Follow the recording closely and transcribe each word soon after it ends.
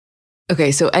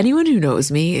Okay, so anyone who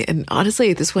knows me, and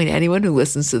honestly, at this point, anyone who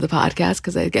listens to the podcast,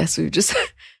 because I guess we've just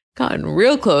gotten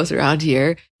real close around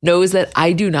here, knows that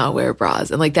I do not wear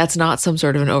bras. And like, that's not some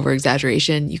sort of an over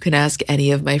exaggeration. You can ask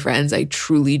any of my friends. I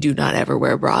truly do not ever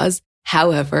wear bras.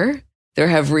 However, there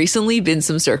have recently been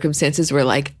some circumstances where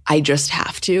like, I just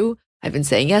have to. I've been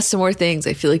saying yes to more things.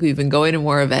 I feel like we've been going to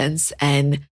more events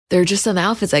and there are just some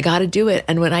outfits. I got to do it.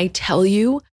 And when I tell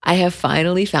you, I have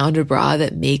finally found a bra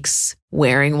that makes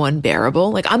wearing one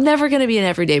bearable. Like I'm never going to be an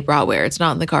everyday bra wearer. It's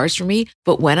not in the cards for me.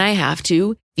 But when I have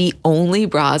to, the only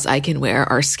bras I can wear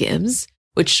are Skims,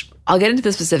 which I'll get into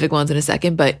the specific ones in a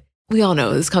second, but we all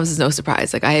know this comes as no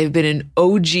surprise. Like I have been an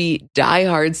OG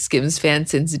diehard Skims fan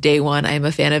since day one. I am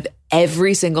a fan of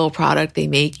every single product they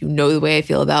make. You know the way I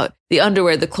feel about the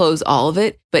underwear, the clothes, all of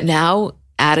it. But now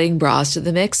adding bras to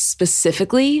the mix,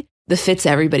 specifically the Fits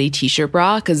Everybody t-shirt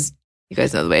bra, because you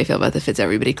guys know the way I feel about the Fits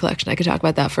Everybody collection. I could talk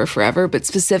about that for forever, but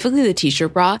specifically the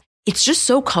t-shirt bra, it's just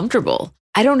so comfortable.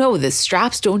 I don't know, the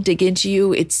straps don't dig into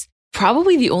you. It's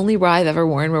probably the only bra I've ever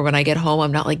worn where when I get home,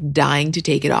 I'm not like dying to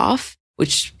take it off,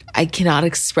 which I cannot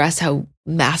express how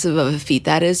massive of a feat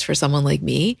that is for someone like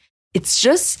me. It's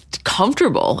just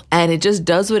comfortable and it just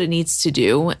does what it needs to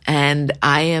do. And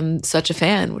I am such a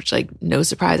fan, which like no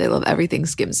surprise. I love everything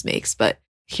Skims makes, but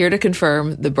here to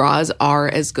confirm the bras are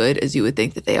as good as you would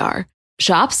think that they are.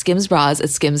 Shop Skims bras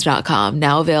at skims.com,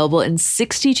 now available in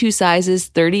 62 sizes,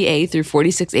 30A through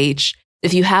 46H.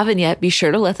 If you haven't yet, be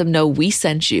sure to let them know we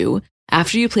sent you.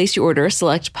 After you place your order,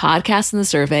 select podcast in the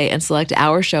survey and select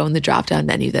our show in the drop-down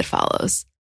menu that follows.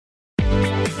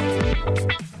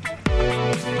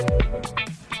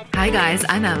 Hi guys,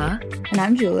 I'm Emma. And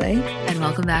I'm Julie. And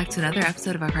welcome back to another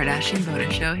episode of our Kardashian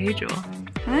bonus show. Hey, Jewel.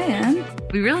 Hi, Em.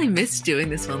 We really missed doing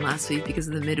this one last week because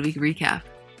of the midweek recap.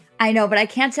 I know, but I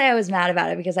can't say I was mad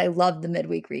about it because I loved the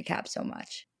midweek recap so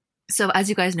much. So as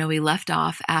you guys know, we left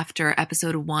off after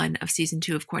episode 1 of season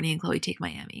 2 of Kourtney and Khloé Take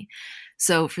Miami.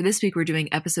 So for this week, we're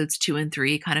doing episodes 2 and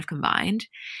 3 kind of combined.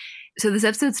 So this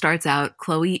episode starts out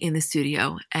Khloé in the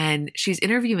studio and she's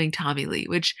interviewing Tommy Lee,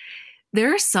 which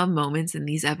there are some moments in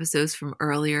these episodes from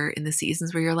earlier in the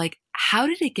seasons where you're like, how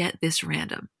did it get this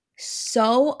random?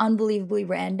 So unbelievably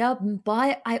random,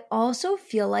 but I also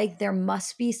feel like there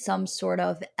must be some sort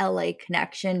of LA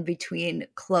connection between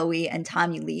Khloé and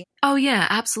Tommy Lee. Oh yeah,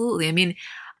 absolutely. I mean,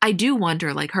 I do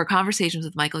wonder, like her conversations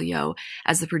with Michael Yo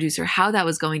as the producer, how that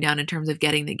was going down in terms of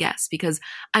getting the guests, because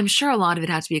I'm sure a lot of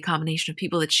it had to be a combination of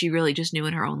people that she really just knew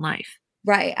in her own life.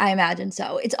 Right, I imagine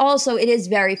so. It is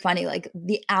very funny, like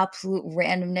the absolute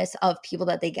randomness of people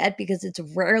that they get, because it's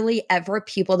rarely ever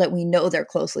people that we know they're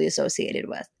closely associated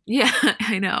with. Yeah,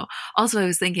 I know. Also, I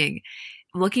was thinking,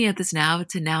 looking at this now,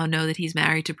 to now know that he's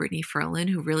married to Brittany Ferlin,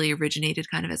 who really originated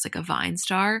kind of as like a Vine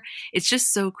star, it's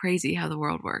just so crazy how the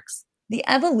world works. The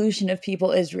evolution of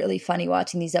people is really funny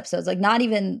watching these episodes. Like not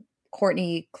even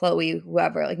Kourtney, Khloé,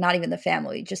 whoever, like not even the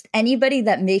family, just anybody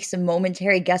that makes a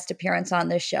momentary guest appearance on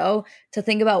this show, to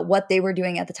think about what they were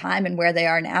doing at the time and where they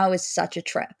are now is such a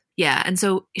trip. Yeah. And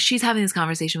so she's having this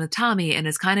conversation with Tommy and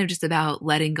it's kind of just about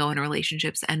letting go in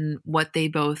relationships and what they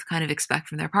both kind of expect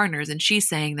from their partners. And she's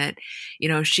saying that, you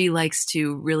know, she likes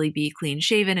to really be clean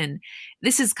shaven. And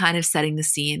this is kind of setting the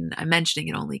scene. I'm mentioning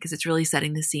it only because it's really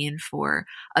setting the scene for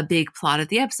a big plot of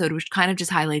the episode, which kind of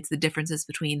just highlights the differences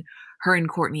between her and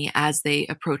Kourtney as they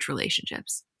approach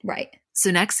relationships. Right. So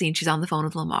next scene, she's on the phone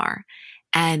with Lamar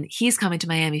and he's coming to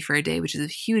Miami for a day, which is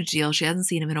a huge deal. She hasn't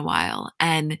seen him in a while.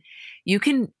 And you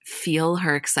can feel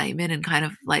her excitement and kind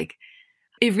of like,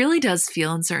 it really does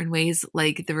feel in certain ways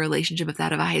like the relationship of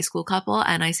that of a high school couple.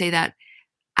 And I say that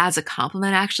as a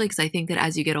compliment, actually, because I think that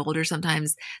as you get older,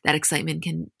 sometimes that excitement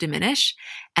can diminish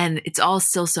and it's all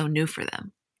still so new for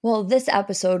them. Well, this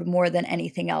episode, more than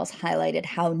anything else, highlighted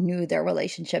how new their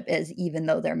relationship is, even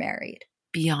though they're married.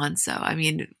 Beyond so. I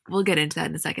mean, we'll get into that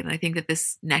in a second. And I think that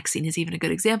this next scene is even a good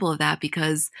example of that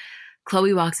because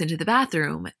Khloé walks into the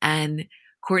bathroom and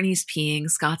Kourtney's peeing,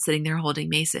 Scott's sitting there holding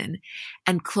Mason,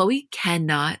 and Khloé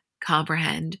cannot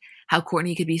comprehend how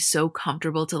Kourtney could be so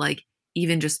comfortable to like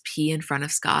even just pee in front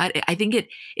of Scott. I think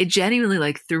it genuinely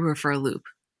like threw her for a loop.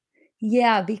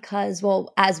 Yeah, because,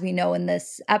 well, as we know in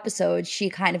this episode, she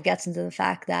kind of gets into the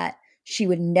fact that she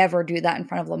would never do that in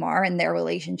front of Lamar and their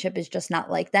relationship is just not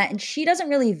like that. And she doesn't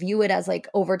really view it as like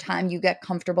over time you get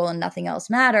comfortable and nothing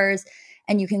else matters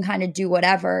and you can kind of do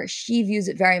whatever. She views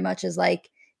it very much as like,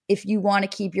 if you want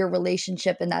to keep your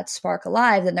relationship and that spark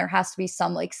alive, then there has to be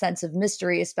some like sense of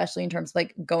mystery, especially in terms of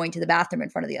like going to the bathroom in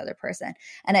front of the other person.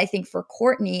 And I think for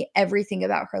Kourtney, everything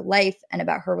about her life and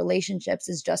about her relationships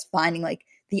is just finding like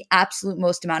the absolute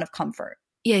most amount of comfort.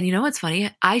 Yeah, and you know what's funny?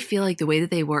 I feel like the way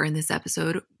that they were in this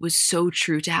episode was so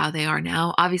true to how they are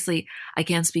now. Obviously, I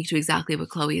can't speak to exactly what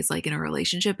Chloe is like in a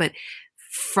relationship, but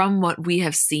from what we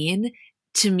have seen,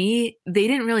 to me, they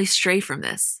didn't really stray from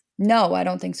this. No, I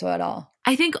don't think so at all.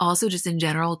 I think also just in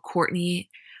general, Courtney,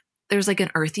 there's like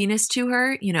an earthiness to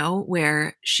her, you know,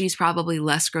 where she's probably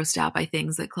less grossed out by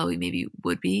things that Chloe maybe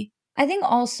would be. I think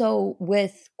also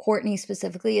with Courtney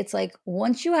specifically, it's like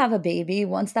once you have a baby,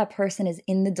 once that person is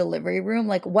in the delivery room,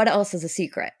 like what else is a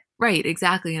secret? Right,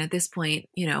 exactly. And at this point,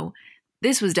 you know,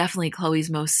 this was definitely Chloe's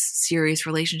most serious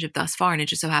relationship thus far, and it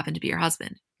just so happened to be her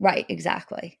husband. Right,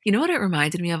 exactly. You know what it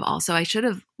reminded me of also? I should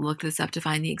have looked this up to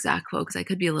find the exact quote because I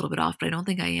could be a little bit off, but I don't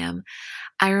think I am.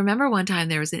 I remember one time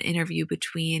there was an interview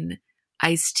between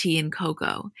Ice-T and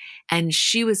Coco, and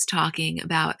she was talking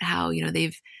about how, you know,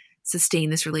 they've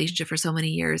sustained this relationship for so many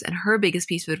years. And her biggest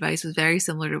piece of advice was very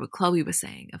similar to what Chloe was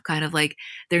saying, of kind of like,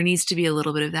 there needs to be a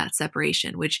little bit of that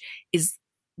separation, which is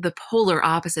the polar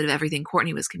opposite of everything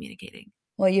Courtney was communicating.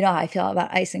 Well, you know how I feel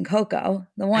about Ice and Coco,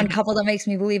 the one couple that makes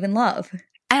me believe in love.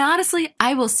 And honestly,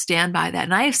 I will stand by that.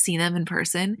 And I have seen them in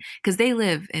person because they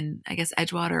live in, I guess,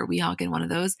 Edgewater or Weehawken, one of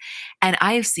those. And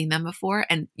I have seen them before,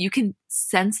 and you can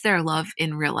sense their love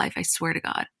in real life. I swear to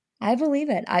God. I believe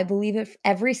it. I believe it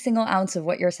every single ounce of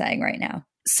what you're saying right now.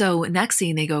 So next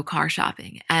scene, they go car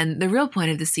shopping. And the real point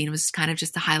of the scene was kind of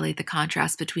just to highlight the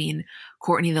contrast between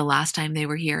Courtney the last time they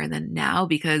were here and then now,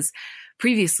 because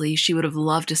previously she would have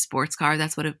loved a sports car.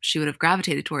 That's what she would have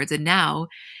gravitated towards. And now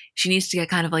she needs to get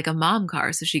kind of like a mom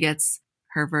car. So she gets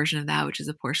her version of that, which is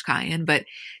a Porsche Cayenne. But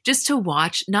just to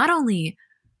watch not only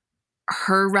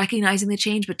her recognizing the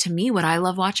change, but to me, what I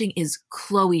love watching is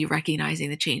Chloe recognizing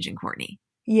the change in Courtney.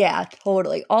 Yeah,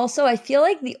 totally. Also, I feel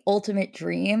like the ultimate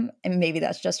dream, and maybe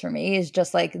that's just for me, is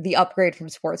just like the upgrade from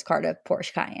sports car to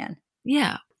Porsche Cayenne.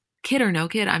 Yeah. Kid or no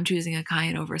kid, I'm choosing a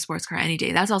Cayenne over a sports car any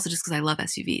day. That's also just because I love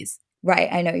SUVs. Right,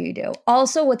 I know you do.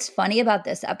 Also, what's funny about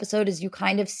this episode is you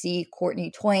kind of see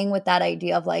Courtney toying with that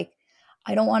idea of like,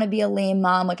 I don't want to be a lame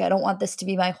mom. Like, I don't want this to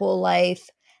be my whole life.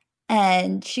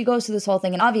 And she goes through this whole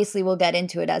thing, and obviously we'll get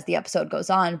into it as the episode goes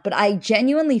on. But I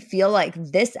genuinely feel like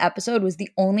this episode was the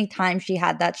only time she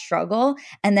had that struggle.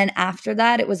 And then after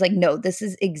that, it was like, no, this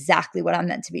is exactly what I'm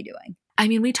meant to be doing. I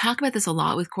mean, we talk about this a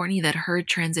lot with Courtney, that her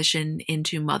transition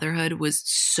into motherhood was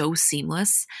so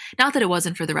seamless. Not that it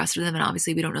wasn't for the rest of them, and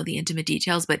obviously we don't know the intimate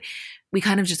details, but we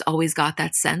kind of just always got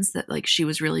that sense that like she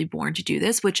was really born to do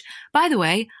this, which, by the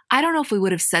way, I don't know if we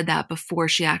would have said that before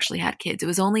she actually had kids. It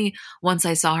was only once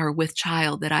I saw her with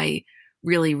child that I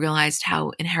really realized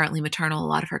how inherently maternal a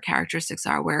lot of her characteristics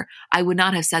are, where I would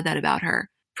not have said that about her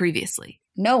previously.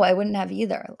 No, I wouldn't have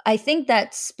either. I think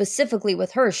that specifically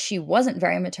with her, she wasn't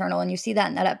very maternal. And you see that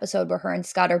in that episode where her and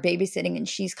Scott are babysitting and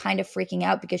she's kind of freaking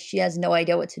out because she has no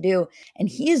idea what to do. And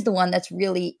he's the one that's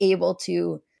really able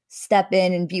to step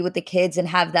in and be with the kids and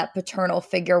have that paternal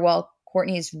figure while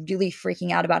Courtney is really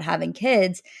freaking out about having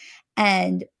kids.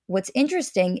 And what's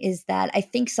interesting is that I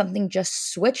think something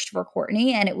just switched for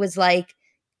Courtney, and it was like,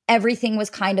 everything was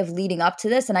kind of leading up to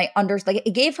this. And I understand, like,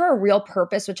 it gave her a real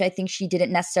purpose, which I think she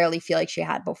didn't necessarily feel like she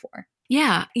had before.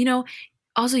 Yeah. You know,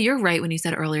 also, you're right when you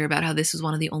said earlier about how this was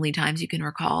one of the only times you can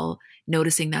recall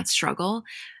noticing that struggle.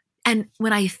 And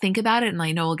when I think about it, and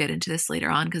I know we'll get into this later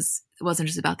on because it wasn't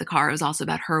just about the car, it was also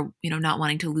about her, you know, not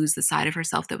wanting to lose the side of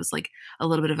herself that was like a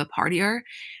little bit of a partier.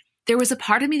 There was a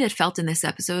part of me that felt in this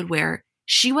episode where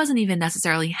she wasn't even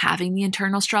necessarily having the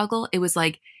internal struggle. It was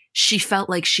like, she felt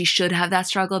like she should have that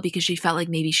struggle because she felt like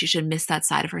maybe she should miss that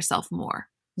side of herself more.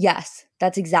 Yes,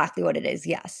 that's exactly what it is.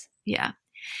 Yes. Yeah.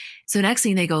 So next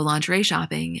thing, they go lingerie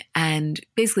shopping, and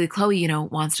basically Chloe, you know,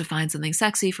 wants to find something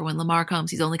sexy for when Lamar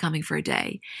comes. He's only coming for a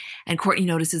day. And Courtney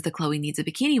notices that Chloe needs a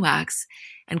bikini wax.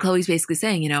 And Chloe's basically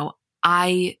saying, you know,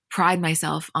 I pride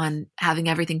myself on having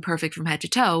everything perfect from head to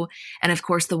toe. And of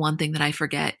course, the one thing that I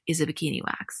forget is a bikini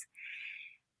wax.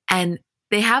 And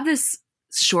they have this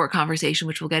short conversation,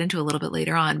 which we'll get into a little bit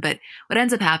later on. But what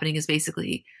ends up happening is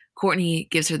basically Courtney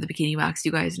gives her the bikini wax.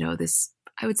 You guys know this,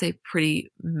 I would say,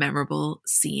 pretty memorable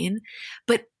scene.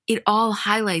 But it all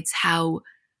highlights how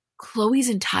Chloe's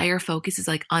entire focus is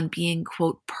like on being,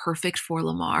 quote, perfect for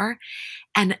Lamar.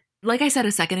 And like I said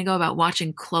a second ago about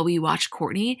watching Chloe watch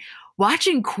Courtney,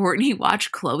 watching Courtney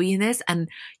watch Chloe in this, and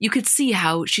you could see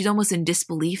how she's almost in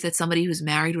disbelief that somebody who's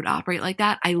married would operate like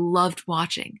that. I loved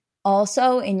watching.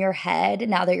 Also, in your head,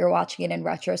 now that you're watching it in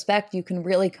retrospect, you can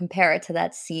really compare it to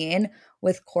that scene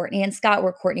with Courtney and Scott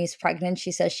where Courtney's pregnant.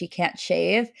 She says she can't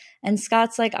shave. And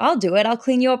Scott's like, I'll do it. I'll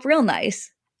clean you up real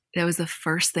nice. That was the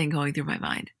first thing going through my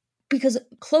mind. because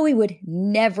Khloe would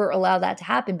never allow that to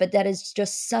happen. But that is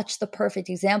just such the perfect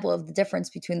example of the difference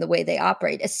between the way they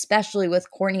operate, especially with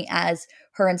Kourtney, as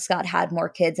her and Scott had more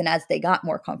kids and as they got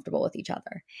more comfortable with each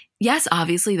other. Yes,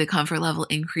 obviously the comfort level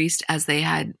increased as they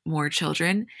had more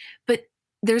children, but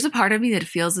there's a part of me that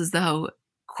feels as though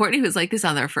Kourtney was like this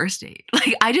on their first date.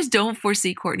 Like, I just don't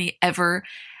foresee Kourtney ever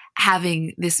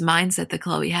having this mindset that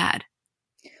Khloe had.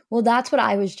 Well, that's what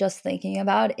I was just thinking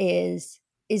about is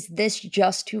this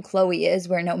just who Khloe is,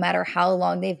 where no matter how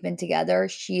long they've been together,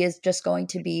 she is just going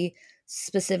to be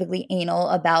specifically anal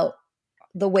about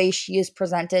the way she is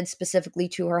presented specifically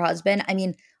to her husband. I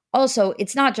mean, also,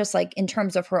 it's not just like in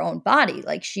terms of her own body.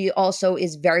 Like, she also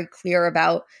is very clear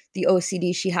about the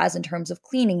OCD she has in terms of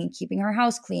cleaning and keeping her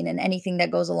house clean and anything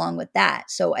that goes along with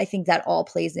that. So I think that all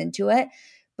plays into it.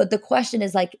 But the question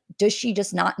is, like, does she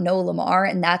just not know Lamar?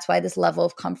 And that's why this level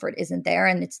of comfort isn't there.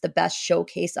 And it's the best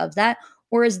showcase of that.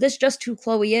 Or is this just who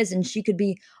Khloe is? And she could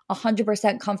be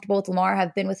 100% comfortable with Lamar,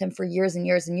 have been with him for years and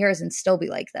years and years, and still be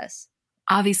like this.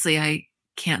 Obviously, I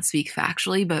can't speak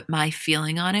factually, but my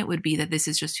feeling on it would be that this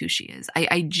is just who she is.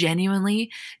 I genuinely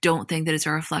don't think that it's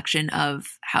a reflection of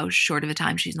how short of a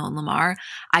time she's known Lamar.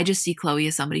 I just see Khloe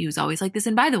as somebody who's always like this.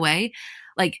 And by the way,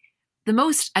 like, the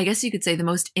most, I guess you could say, the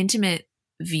most intimate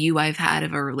view I've had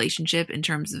of a relationship in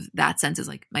terms of that sense is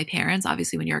like my parents.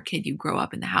 Obviously, when you're a kid, you grow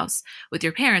up in the house with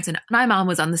your parents. And my mom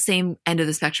was on the same end of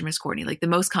the spectrum as Kourtney, like the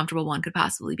most comfortable one could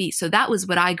possibly be. So that was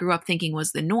what I grew up thinking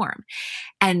was the norm.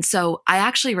 And so I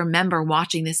actually remember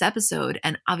watching this episode,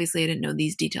 and obviously I didn't know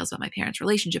these details about my parents'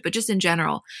 relationship, but just in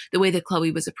general, the way that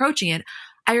Khloe was approaching it,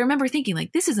 I remember thinking,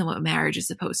 like, this isn't what marriage is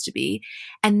supposed to be.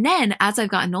 And then as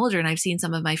I've gotten older and I've seen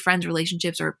some of my friends'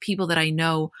 relationships or people that I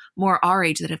know more our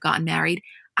age that have gotten married,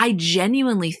 I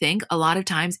genuinely think a lot of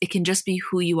times it can just be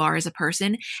who you are as a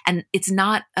person. And it's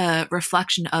not a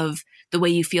reflection of the way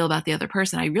you feel about the other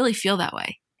person. I really feel that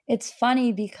way. It's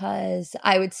funny because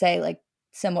I would say, like,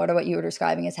 similar to what you were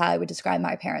describing is how I would describe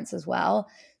my parents as well.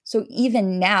 So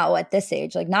even now at this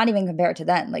age, like, not even compared to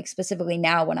then, like specifically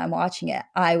now when I'm watching it,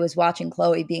 I was watching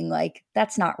Khloe being like,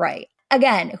 that's not right.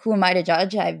 Again, who am I to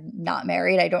judge? I'm not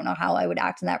married. I don't know how I would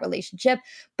act in that relationship.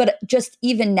 But just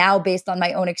even now, based on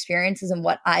my own experiences and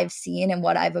what I've seen and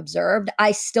what I've observed,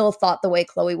 I still thought the way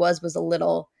Khloe was a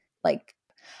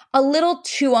little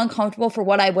too uncomfortable for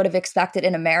what I would have expected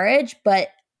in a marriage. But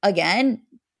again,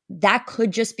 that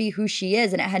could just be who she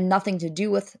is. And it had nothing to do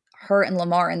with her and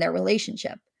Lamar and their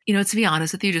relationship. You know, to be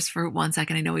honest with you, just for 1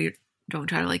 second, I know you don't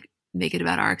try to like make it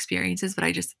about our experiences, but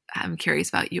I'm curious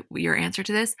about your answer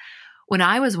to this. When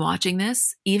I was watching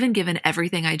this, even given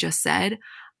everything I just said,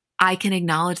 I can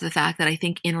acknowledge the fact that I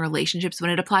think in relationships, when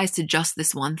it applies to just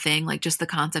this one thing, like just the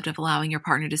concept of allowing your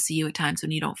partner to see you at times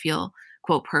when you don't feel,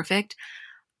 quote, perfect,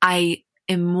 I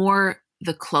am more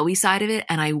the Khloe side of it.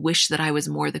 And I wish that I was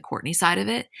more the Kourtney side of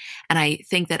it. And I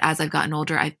think that as I've gotten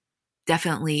older, I've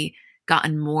definitely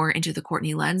gotten more into the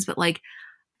Kourtney lens. But like,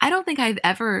 I don't think I've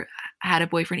ever had a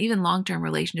boyfriend, even long-term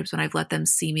relationships, when I've let them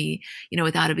see me, you know,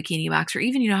 without a bikini wax, or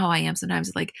even, you know, how I am sometimes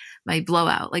with like my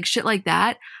blowout, like shit like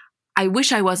that. I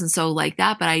wish I wasn't so like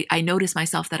that, but I notice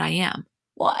myself that I am.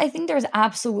 Well, I think there's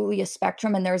absolutely a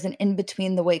spectrum, and there's an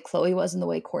in-between the way Khloe was and the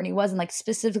way Kourtney was. And like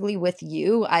specifically with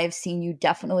you, I've seen you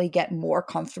definitely get more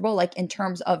comfortable, like in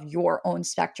terms of your own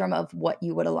spectrum of what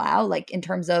you would allow, like in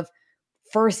terms of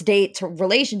first date to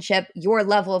relationship, your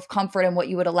level of comfort and what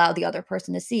you would allow the other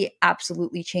person to see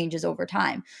absolutely changes over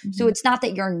time. Mm-hmm. So it's not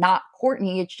that you're not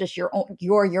Kourtney, it's just you're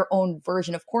your own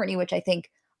version of Kourtney, which I think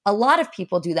a lot of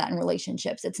people do that in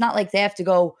relationships. It's not like they have to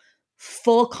go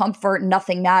full comfort,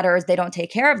 nothing matters, they don't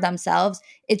take care of themselves.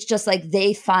 It's just like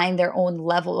they find their own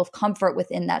level of comfort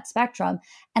within that spectrum.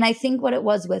 And I think what it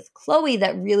was with Khloe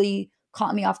that really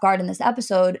caught me off guard in this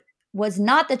episode was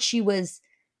not that she was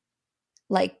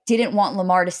like didn't want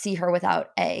Lamar to see her without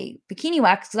a bikini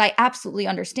wax, because I absolutely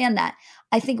understand that.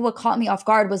 I think what caught me off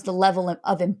guard was the level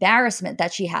of embarrassment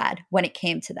that she had when it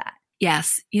came to that.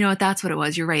 Yes. You know what? That's what it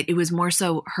was. You're right. It was more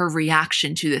so her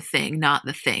reaction to the thing, not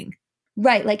the thing.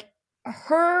 Right. Like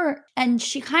her, and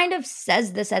she kind of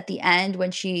says this at the end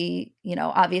when she, you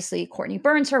know, obviously Kourtney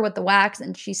burns her with the wax.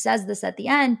 And she says this at the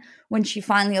end when she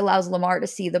finally allows Lamar to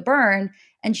see the burn.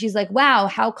 And she's like, wow,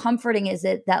 how comforting is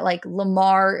it that like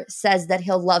Lamar says that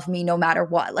he'll love me no matter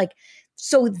what? Like,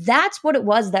 so that's what it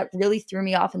was that really threw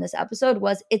me off in this episode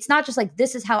was it's not just like,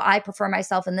 this is how I prefer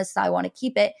myself and this is how I want to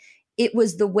keep it. It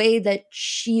was the way that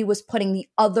she was putting the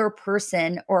other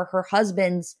person or her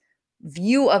husband's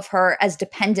view of her as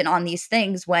dependent on these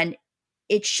things when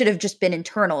it should have just been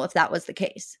internal if that was the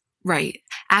case. Right.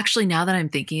 Actually, now that I'm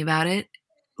thinking about it,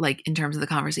 like in terms of the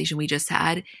conversation we just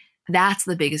had, That's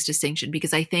the biggest distinction,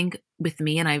 because I think with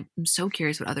me, and I'm so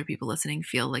curious what other people listening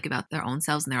feel like about their own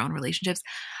selves and their own relationships.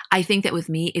 I think that with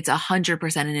me, it's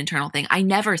 100% an internal thing. I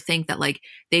never think that like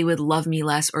they would love me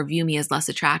less or view me as less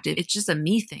attractive. It's just a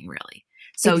me thing, really.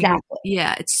 So Exactly.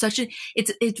 yeah,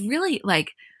 it's really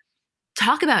like,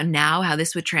 talk about now how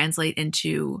this would translate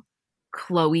into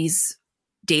Chloe's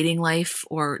dating life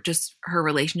or just her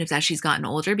relationships as she's gotten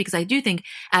older, because I do think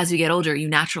as you get older you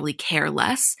naturally care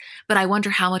less, but I wonder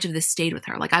how much of this stayed with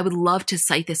her. Like, I would love to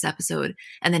cite this episode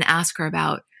and then ask her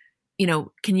about,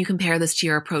 can you compare this to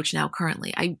your approach now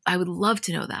currently? I would love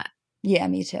to know that. Yeah,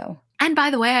 me too. And by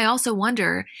the way, I also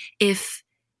wonder if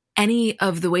any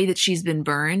of the way that she's been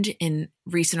burned in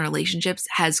recent relationships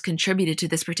has contributed to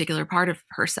this particular part of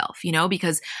herself,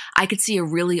 because I could see a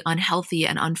really unhealthy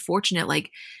and unfortunate like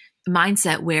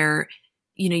mindset where,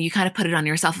 you kind of put it on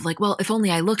yourself of like, well, if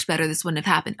only I looked better, this wouldn't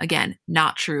have happened. Again,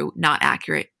 not true, not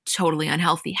accurate, totally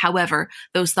unhealthy. However,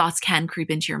 those thoughts can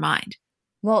creep into your mind.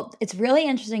 Well, it's really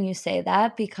interesting you say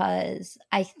that, because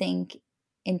I think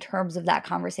in terms of that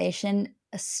conversation,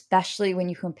 especially when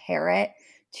you compare it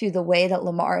to the way that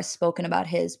Lamar has spoken about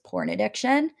his porn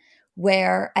addiction,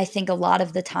 where I think a lot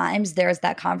of the times there's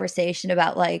that conversation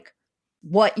about like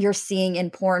what you're seeing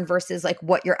in porn versus like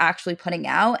what you're actually putting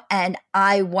out. And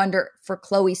I wonder for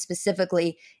Chloe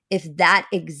specifically, if that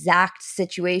exact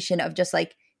situation of just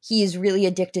like, he's really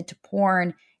addicted to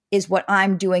porn is what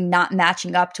I'm doing, not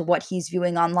matching up to what he's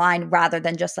viewing online, rather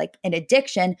than just like an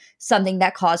addiction, something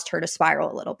that caused her to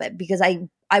spiral a little bit. Because I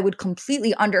would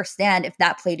completely understand if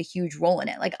that played a huge role in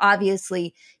it. Like,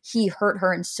 obviously he hurt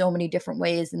her in so many different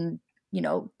ways, and,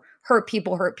 hurt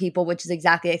people, which is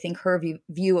exactly, I think, her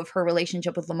view of her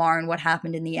relationship with Lamar and what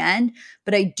happened in the end.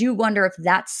 But I do wonder if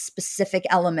that specific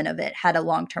element of it had a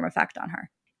long-term effect on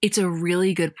her. It's a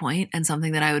really good point, and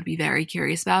something that I would be very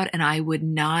curious about. And I would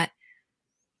not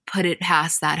put it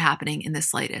past that happening in the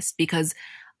slightest, because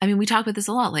we talk about this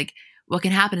a lot. Like, what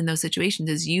can happen in those situations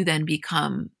is you then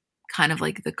become kind of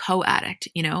like the co-addict,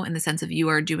 in the sense of you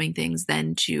are doing things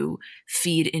then to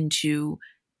feed into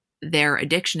their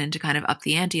addiction and to kind of up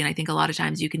the ante. And I think a lot of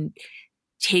times you can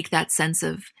take that sense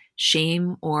of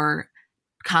shame or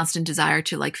constant desire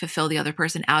to like fulfill the other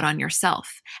person out on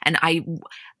yourself. And I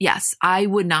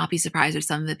would not be surprised if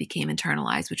some of it became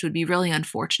internalized, which would be really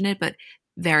unfortunate, but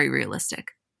very realistic.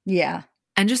 Yeah.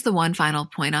 And just the one final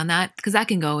point on that, because that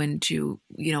can go into,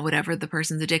 whatever the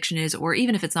person's addiction is, or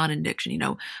even if it's not an addiction,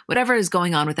 whatever is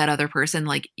going on with that other person,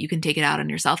 like you can take it out on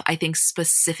yourself. I think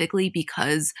specifically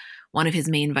because one of his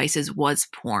main vices was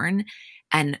porn.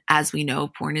 And as we know,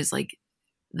 porn is like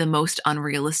the most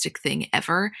unrealistic thing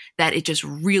ever, that it just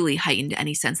really heightened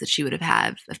any sense that she would have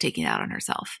had of taking it out on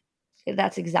herself.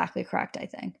 That's exactly correct, I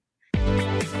think.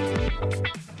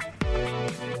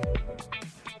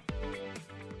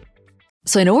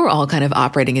 So I know we're all kind of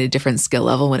operating at a different skill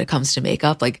level when it comes to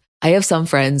makeup. Like, I have some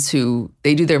friends who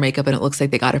they do their makeup and it looks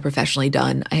like they got it professionally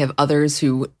done. I have others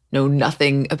who know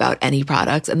nothing about any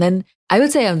products. And then I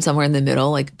would say I'm somewhere in the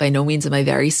middle. Like, by no means am I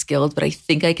very skilled, but I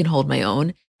think I can hold my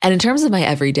own. And in terms of my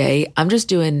everyday, I'm just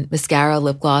doing mascara,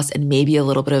 lip gloss, and maybe a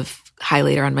little bit of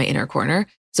highlighter on my inner corner.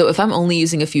 So if I'm only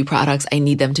using a few products, I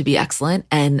need them to be excellent.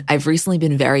 And I've recently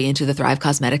been very into the Thrive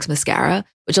Causemetics mascara,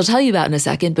 which I'll tell you about in a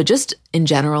second. But just in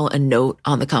general, a note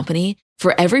on the company.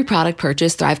 For every product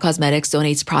purchase, Thrive Causemetics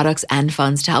donates products and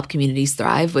funds to help communities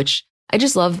thrive, which I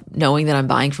just love knowing that I'm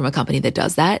buying from a company that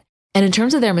does that. And in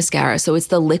terms of their mascara, so it's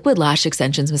the Liquid Lash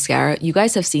Extensions mascara. You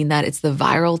guys have seen that. It's the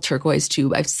viral turquoise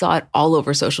tube. I saw it all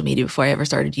over social media before I ever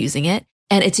started using it.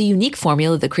 And it's a unique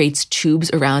formula that creates tubes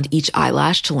around each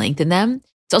eyelash to lengthen them.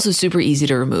 It's also super easy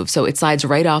to remove. So it slides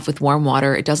right off with warm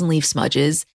water. It doesn't leave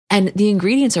smudges. And the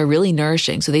ingredients are really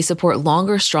nourishing. So they support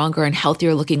longer, stronger, and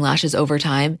healthier looking lashes over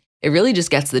time. It really just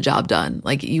gets the job done.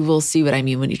 Like, you will see what I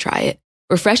mean when you try it.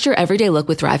 Refresh your everyday look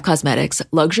with Thrive Causemetics,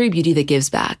 luxury beauty that gives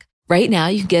back. Right now,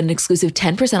 you can get an exclusive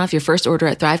 10% off your first order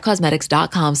at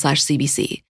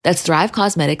thrivecausemetics.com/CBC. That's Thrive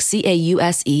Causemetics,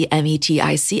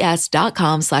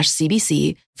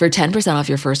 CAUSEMETICS.com/CBC for 10% off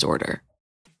your first order.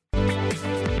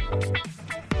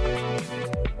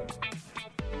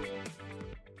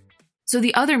 So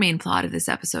the other main plot of this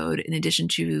episode, in addition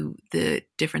to the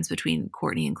difference between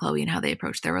Kourtney and Khloé and how they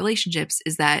approach their relationships,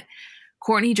 is that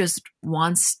Kourtney just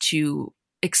wants to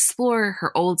explore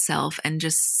her old self and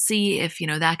just see if,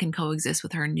 that can coexist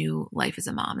with her new life as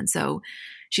a mom. And so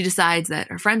she decides that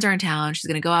her friends are in town. She's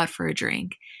going to go out for a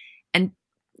drink. And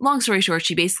long story short,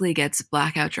 she basically gets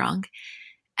blackout drunk.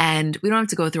 And we don't have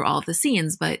to go through all of the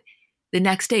scenes, but the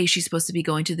next day she's supposed to be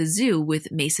going to the zoo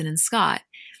with Mason and Scott.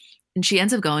 And she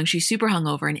ends up going. She's super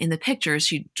hungover. And in the pictures,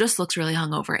 she just looks really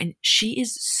hungover. And she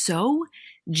is so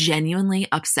genuinely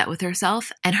upset with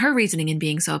herself. And her reasoning in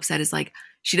being so upset is like,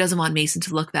 she doesn't want Mason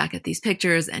to look back at these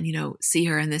pictures and, you know, see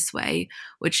her in this way,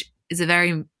 which is a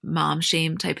very mom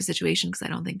shame type of situation because I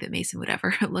don't think that Mason would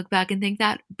ever look back and think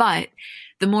that. But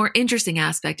the more interesting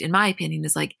aspect, in my opinion,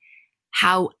 is like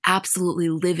how absolutely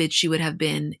livid she would have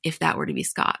been if that were to be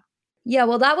Scott. Yeah,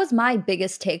 well, that was my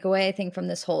biggest takeaway, I think, from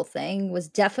this whole thing was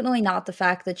definitely not the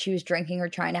fact that she was drinking or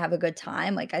trying to have a good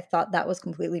time. Like, I thought that was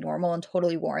completely normal and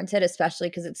totally warranted, especially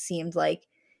because it seemed like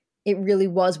it really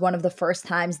was one of the first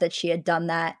times that she had done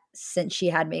that since she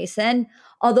had Mason.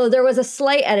 Although there was a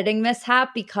slight editing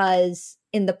mishap because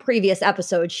in the previous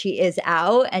episode, she is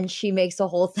out and she makes a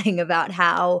whole thing about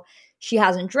how she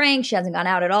hasn't drank, she hasn't gone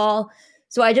out at all.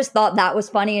 So I just thought that was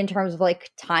funny in terms of like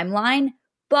timeline.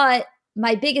 But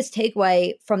my biggest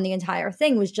takeaway from the entire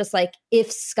thing was just like,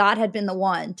 if Scott had been the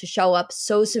one to show up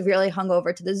so severely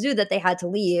hungover to the zoo that they had to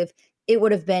leave, it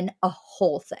would have been a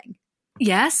whole thing.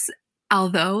 Yes.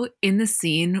 Although in the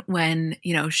scene when,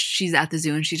 you know, she's at the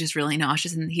zoo and she's just really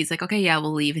nauseous and he's like, okay, yeah,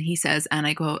 we'll leave. And he says, and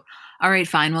I quote, all right,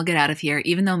 fine, we'll get out of here.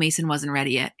 Even though Mason wasn't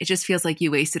ready yet, it just feels like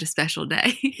you wasted a special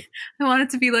day. I wanted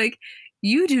to be like,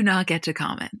 you do not get to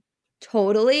comment.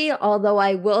 Totally. Although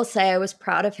I will say I was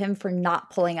proud of him for not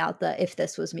pulling out the "if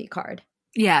this was me" card.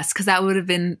 Yes, because that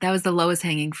was the lowest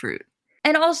hanging fruit.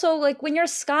 And also, like, when you're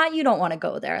Scott, you don't want to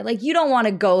go there. Like, you don't want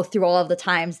to go through all of the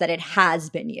times that it has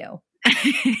been you.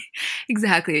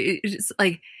 Exactly. It's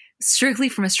like, strictly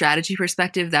from a strategy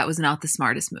perspective, that was not the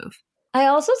smartest move. I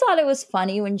also thought it was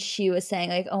funny when she was saying,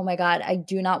 like, oh my God, I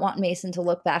do not want Mason to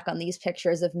look back on these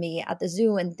pictures of me at the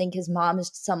zoo and think his mom is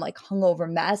some, like, hungover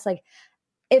mess. Like,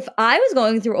 if I was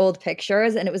going through old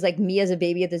pictures and it was like me as a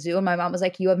baby at the zoo and my mom was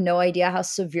like, you have no idea how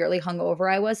severely hungover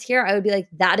I was here, I would be like,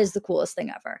 that is the coolest thing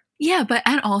ever. Yeah, but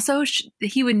and also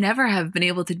he would never have been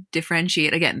able to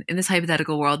differentiate, again, in this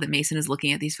hypothetical world that Mason is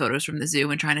looking at these photos from the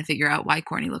zoo and trying to figure out why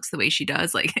Courtney looks the way she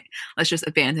does. Like, let's just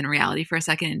abandon reality for a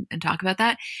second and talk about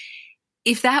that.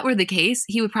 If that were the case,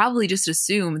 he would probably just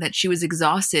assume that she was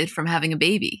exhausted from having a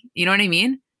baby. You know what I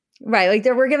mean? Right.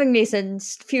 Like we're giving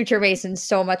future Mason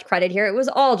so much credit here. It was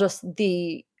all just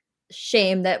the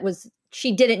shame that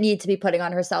she didn't need to be putting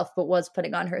on herself, but was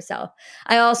putting on herself.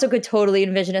 I also could totally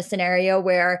envision a scenario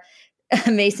where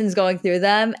Mason's going through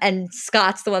them and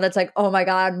Scott's the one that's like, oh my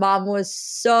God, mom was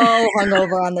so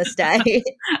hungover on this day.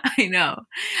 I know.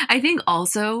 I think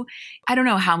also, I don't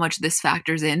know how much this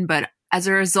factors in, but as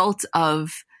a result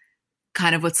of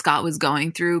kind of what Scott was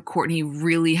going through, Courtney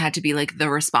really had to be like the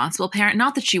responsible parent.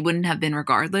 Not that she wouldn't have been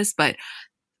regardless, but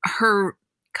her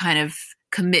kind of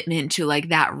commitment to like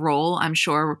that role, I'm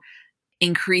sure,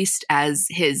 increased as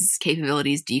his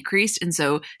capabilities decreased. And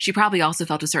so she probably also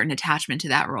felt a certain attachment to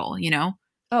that role, you know?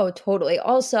 Oh, totally.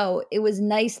 Also, it was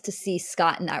nice to see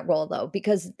Scott in that role, though,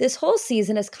 because this whole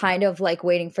season is kind of like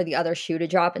waiting for the other shoe to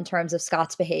drop in terms of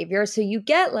Scott's behavior. So you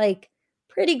get like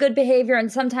pretty good behavior, and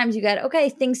sometimes you get, okay,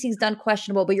 things he's done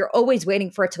questionable, but you're always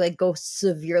waiting for it to like go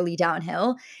severely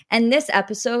downhill. And this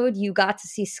episode, you got to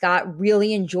see Scott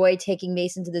really enjoy taking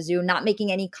Mason to the zoo, not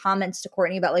making any comments to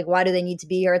Courtney about like, why do they need to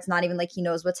be here? It's not even like he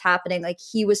knows what's happening. Like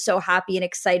he was so happy and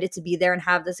excited to be there and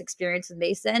have this experience with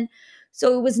Mason.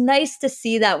 So it was nice to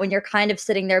see that when you're kind of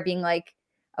sitting there being like,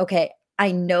 okay,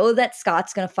 I know that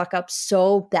Scott's going to fuck up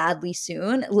so badly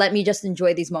soon. Let me just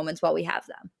enjoy these moments while we have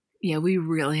them. Yeah, we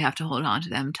really have to hold on to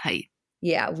them tight.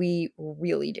 Yeah, we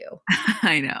really do.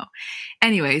 I know.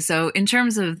 Anyway, so in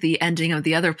terms of the ending of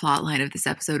the other plot line of this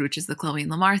episode, which is the Chloe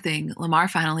and Lamar thing, Lamar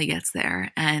finally gets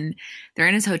there and they're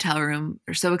in his hotel room.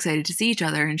 They're so excited to see each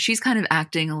other and she's kind of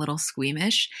acting a little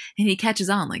squeamish and he catches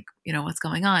on like, you know, what's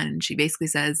going on? And she basically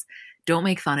says, don't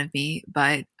make fun of me,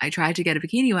 but I tried to get a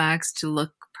bikini wax to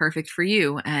look perfect for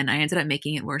you and I ended up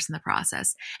making it worse in the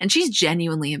process. And she's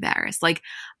genuinely embarrassed. Like,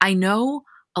 I know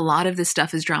a lot of this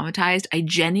stuff is dramatized. I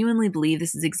genuinely believe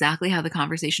this is exactly how the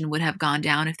conversation would have gone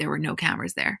down if there were no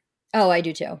cameras there. Oh, I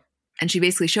do too. And she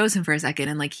basically shows him for a second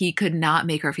and like he could not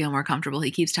make her feel more comfortable.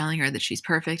 He keeps telling her that she's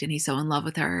perfect and he's so in love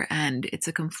with her and it's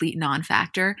a complete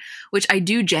non-factor, which I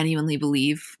do genuinely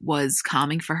believe was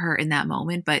calming for her in that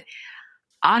moment. But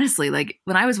honestly, like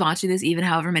when I was watching this, even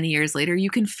however many years later, you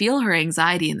can feel her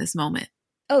anxiety in this moment.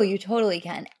 Oh, you totally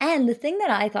can. And the thing that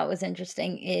I thought was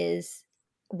interesting is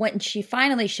when she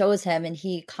finally shows him and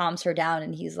he calms her down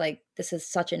and he's like, this is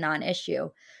such a non-issue,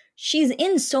 she's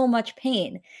in so much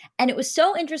pain. And it was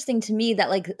so interesting to me that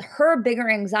like her bigger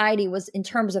anxiety was in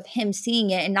terms of him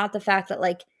seeing it and not the fact that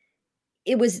like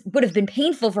would have been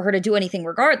painful for her to do anything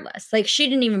regardless. Like she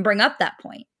didn't even bring up that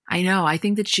point. I know. I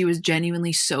think that she was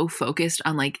genuinely so focused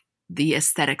on like the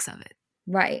aesthetics of it.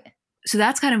 Right. So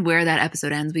that's kind of where that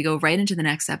episode ends. We go right into the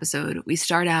next episode. We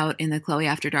start out in the Chloe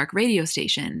After Dark radio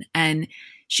station, and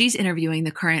she's interviewing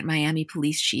the current Miami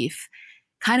police chief,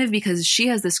 kind of because she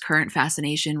has this current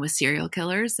fascination with serial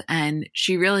killers, and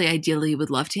she really ideally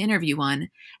would love to interview one.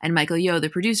 And Michael Yo, the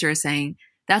producer, is saying,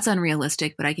 that's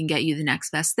unrealistic, but I can get you the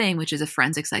next best thing, which is a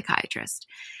forensic psychiatrist.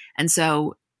 And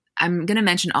so I'm going to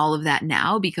mention all of that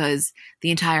now because the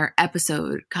entire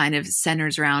episode kind of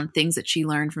centers around things that she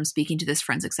learned from speaking to this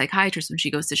forensic psychiatrist when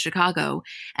she goes to Chicago,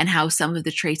 and how some of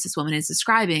the traits this woman is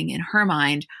describing in her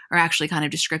mind are actually kind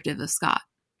of descriptive of Scott.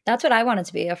 That's what I wanted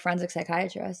to be, a forensic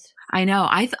psychiatrist. I know.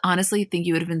 I honestly think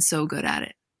you would have been so good at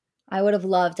it. I would have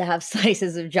loved to have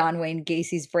slices of John Wayne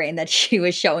Gacy's brain that she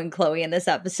was showing Chloe in this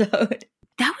episode.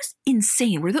 That was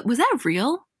insane. Was that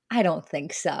real? I don't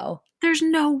think so. There's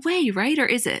no way, right? Or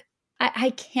is it?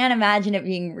 I can't imagine it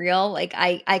being real. Like,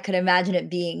 I could imagine it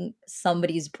being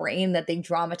somebody's brain that they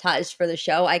dramatized for the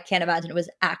show. I can't imagine it was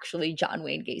actually John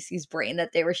Wayne Gacy's brain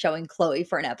that they were showing Chloe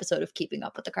for an episode of Keeping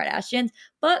Up with the Kardashians.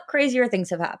 But crazier things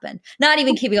have happened. Not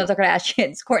even Keeping Up with the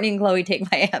Kardashians. Kourtney and Chloe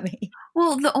Take Miami.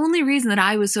 Well, the only reason that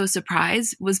I was so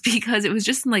surprised was because it was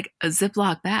just in like a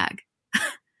Ziploc bag.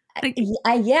 I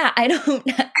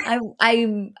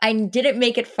didn't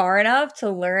make it far enough to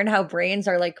learn how brains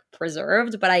are like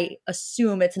preserved, but I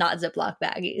assume it's not Ziploc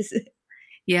baggies.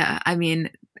 Yeah, I mean,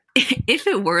 if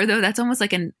it were though, that's almost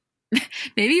like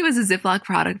maybe it was a Ziploc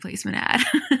product placement ad.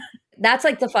 That's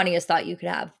like the funniest thought you could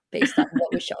have based on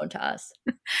what was shown to us.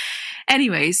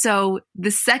 Anyway, so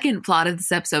the second plot of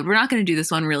this episode, we're not going to do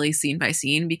this one really scene by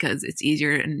scene because it's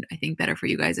easier and I think better for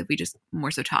you guys if we just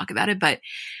more so talk about it. But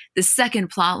the second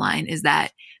plot line is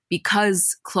that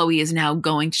because Chloe is now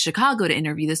going to Chicago to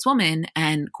interview this woman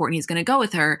and Kourtney is going to go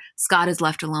with her, Scott is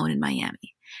left alone in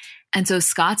Miami. And so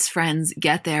Scott's friends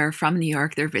get there from New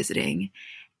York, they're visiting.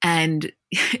 And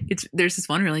there's this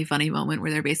one really funny moment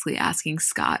where they're basically asking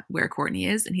Scott where Kourtney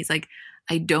is. And he's like,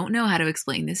 I don't know how to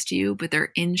explain this to you, but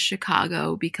they're in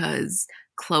Chicago because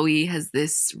Chloe has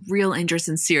this real interest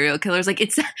in serial killers. Like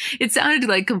it sounded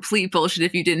like complete bullshit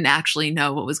if you didn't actually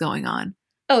know what was going on.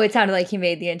 Oh, it sounded like he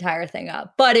made the entire thing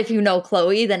up. But if you know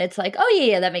Chloe, then it's like, oh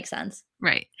yeah, that makes sense.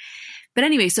 Right. But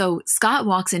anyway, so Scott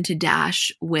walks into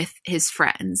Dash with his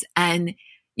friends and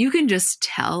you can just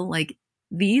tell like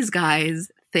these guys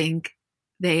think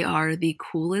they are the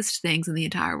coolest things in the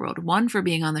entire world. One, for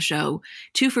being on the show.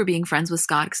 Two, for being friends with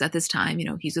Scott, because at this time,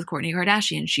 he's with Kourtney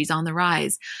Kardashian. She's on the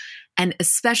rise. And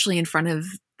especially in front of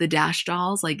the Dash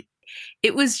dolls, like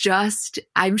it was just,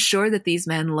 I'm sure that these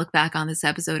men look back on this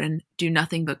episode and do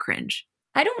nothing but cringe.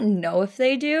 I don't know if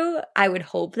they do. I would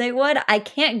hope they would. I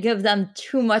can't give them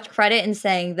too much credit in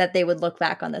saying that they would look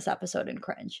back on this episode and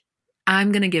cringe.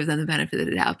 I'm going to give them the benefit of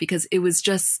the doubt because it was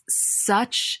just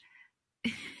such...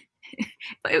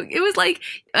 It was like,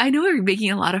 I know we're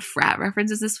making a lot of frat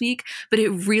references this week, but it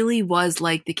really was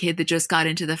like the kid that just got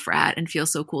into the frat and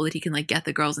feels so cool that he can like get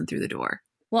the girls in through the door.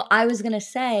 Well, I was going to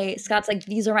say, Scott's like,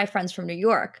 these are my friends from New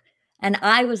York. And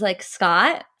I was like,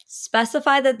 Scott,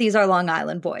 specify that these are Long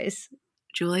Island boys.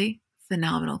 Julie,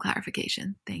 phenomenal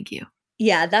clarification. Thank you.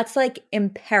 Yeah, that's like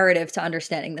imperative to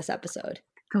understanding this episode.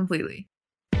 Completely.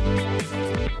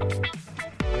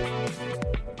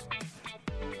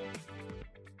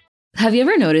 Have you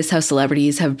ever noticed how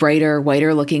celebrities have brighter,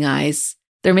 whiter looking eyes?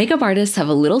 Their makeup artists have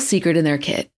a little secret in their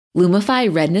kit: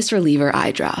 Lumify Redness Reliever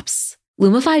Eye Drops.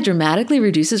 Lumify dramatically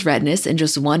reduces redness in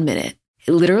just 1 minute.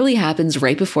 It literally happens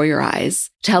right before your eyes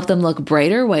to help them look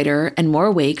brighter, whiter, and more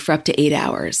awake for up to 8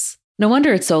 hours. No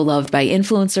wonder it's so loved by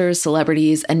influencers,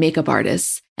 celebrities, and makeup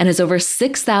artists, and has over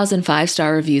 6,000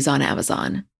 5-star reviews on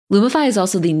Amazon. Lumify is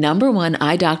also the #1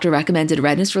 eye doctor recommended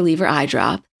redness reliever eye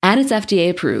drop, and it's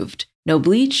FDA approved. No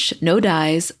bleach, no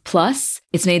dyes, plus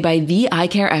it's made by the eye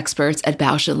care experts at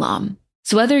Bausch & Lomb.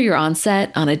 So whether you're on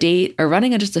set, on a date, or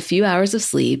running on just a few hours of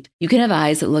sleep, you can have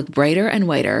eyes that look brighter and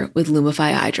whiter with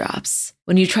Lumify eye drops.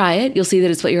 When you try it, you'll see that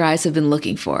it's what your eyes have been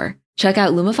looking for. Check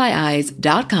out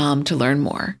lumifyeyes.com to learn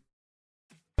more.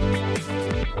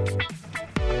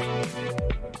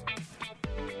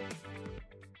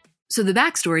 So the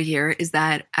backstory here is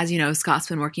that, as you know, Scott's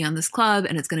been working on this club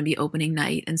and it's going to be opening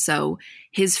night. And so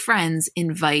his friends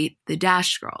invite the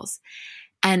Dash girls.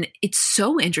 And it's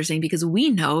so interesting because we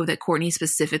know that Kourtney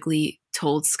specifically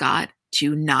told Scott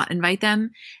to not invite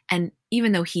them. And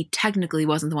even though he technically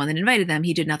wasn't the one that invited them,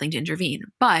 he did nothing to intervene.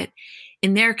 But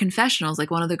in their confessionals,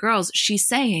 like one of the girls, she's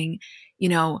saying,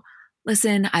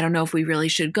 listen, I don't know if we really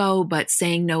should go, but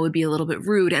saying no would be a little bit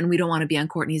rude and we don't want to be on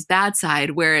Courtney's bad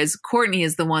side, whereas Courtney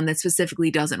is the one that specifically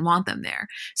doesn't want them there.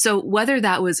 So whether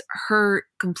that was her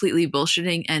completely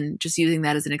bullshitting and just using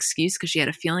that as an excuse because she had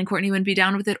a feeling Courtney wouldn't be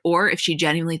down with it, or if she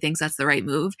genuinely thinks that's the right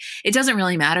move, it doesn't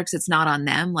really matter because it's not on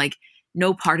them. Like,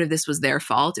 no part of this was their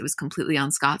fault. It was completely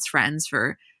on Scott's friends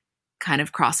for kind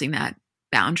of crossing that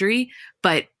boundary.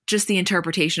 But just the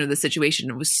interpretation of the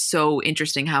situation was so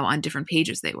interesting how on different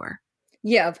pages they were.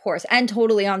 Yeah, of course. And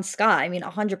totally on Scott. I mean,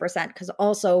 100%. Because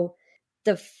also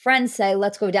the friends say,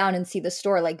 let's go down and see the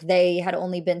store. Like, they had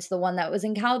only been to the one that was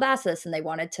in Calabasas and they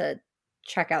wanted to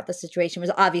check out the situation. It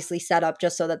was obviously set up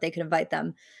just so that they could invite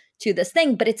them to this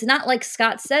thing. But it's not like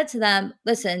Scott said to them,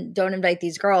 listen, don't invite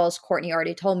these girls. Courtney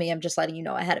already told me. I'm just letting you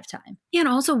know ahead of time. Yeah, and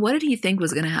also, what did he think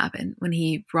was going to happen when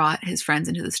he brought his friends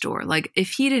into the store? Like,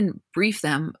 if he didn't brief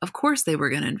them, of course they were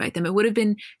going to invite them. It would have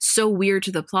been so weird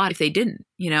to the plot if they didn't,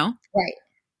 you know? Right.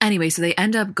 Anyway, so they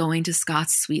end up going to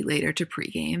Scott's suite later to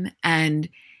pregame, and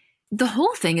the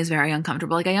whole thing is very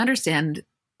uncomfortable. Like, I understand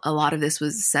a lot of this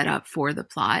was set up for the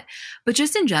plot, but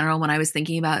just in general, when I was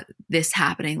thinking about this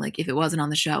happening, like if it wasn't on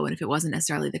the show and if it wasn't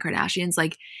necessarily the Kardashians,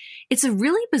 like it's a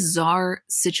really bizarre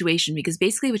situation because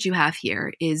basically what you have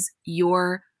here is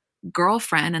your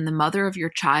girlfriend and the mother of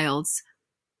your child's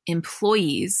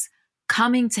employees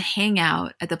coming to hang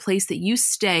out at the place that you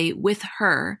stay with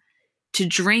her to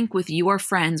drink with your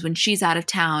friends when she's out of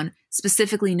town,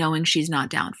 specifically knowing she's not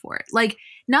down for it. Like,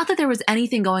 not that there was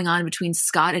anything going on between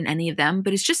Scott and any of them,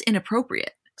 but it's just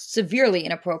inappropriate. Severely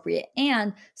inappropriate.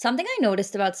 And something I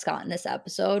noticed about Scott in this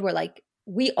episode, where like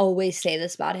we always say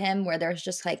this about him, where there's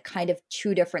just like kind of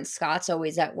two different Scotts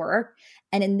always at work.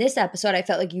 And in this episode, I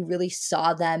felt like you really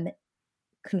saw them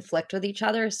conflict with each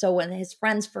other. So when his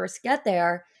friends first get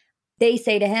there, they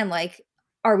say to him, like,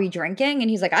 are we drinking? And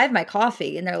he's like, I have my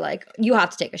coffee. And they're like, you have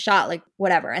to take a shot, like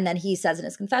whatever. And then he says in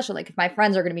his confession, like, if my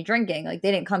friends are going to be drinking, like they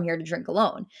didn't come here to drink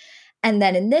alone. And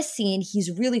then in this scene, he's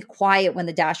really quiet when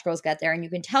the Dash girls get there. And you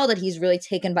can tell that he's really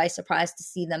taken by surprise to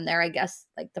see them there. I guess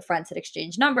like the friends had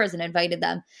exchanged numbers and invited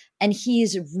them. And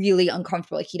he's really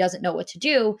uncomfortable. Like he doesn't know what to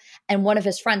do. And one of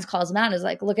his friends calls him out and is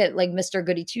like, look at like Mr.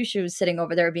 Goody Two Shoes sitting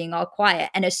over there being all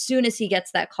quiet. And as soon as he gets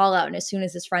that call out and as soon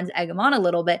as his friends egg him on a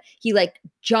little bit, he like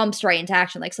jumps right into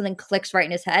action. Like something clicks right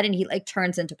in his head and he like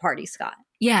turns into Party Scott.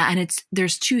 Yeah. And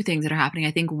there's two things that are happening.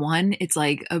 I think one, it's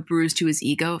like a bruise to his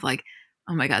ego of like,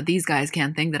 oh my God, these guys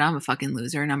can't think that I'm a fucking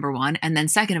loser, number one. And then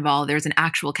second of all, there's an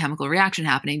actual chemical reaction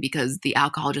happening because the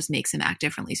alcohol just makes him act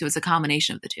differently. So it's a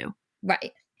combination of the two.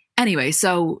 Right. Anyway,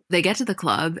 so they get to the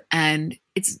club and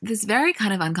it's this very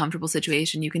kind of uncomfortable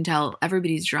situation. You can tell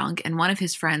everybody's drunk and one of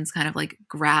his friends kind of like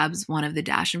grabs one of the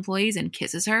Dash employees and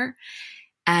kisses her.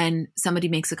 And somebody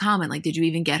makes a comment like, did you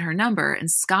even get her number? And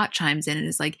Scott chimes in and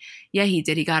is like, yeah, he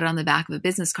did. He got it on the back of a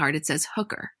business card. It says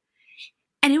hooker.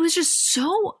 And it was just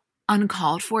so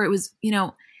uncalled for. It was,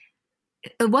 it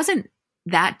wasn't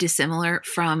that dissimilar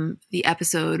from the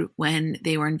episode when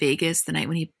they were in Vegas, the night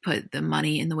when he put the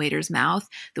money in the waiter's mouth,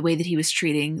 the way that he was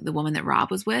treating the woman that Rob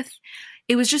was with.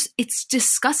 It was just, it's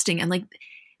disgusting. And like,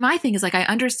 my thing is like, I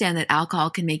understand that alcohol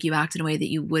can make you act in a way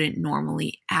that you wouldn't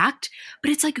normally act,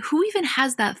 but it's like, who even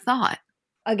has that thought?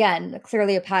 Again,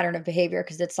 clearly a pattern of behavior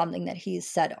because it's something that he's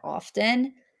said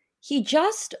often. He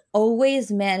just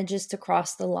always manages to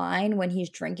cross the line when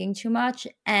he's drinking too much.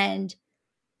 And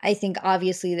I think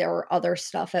obviously there were other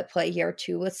stuff at play here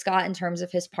too with Scott in terms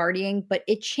of his partying, but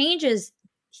it changes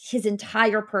his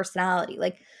entire personality.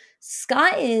 Like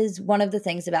Scott is one of the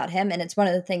things about him, and it's one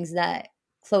of the things that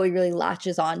Chloe really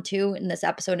latches onto in this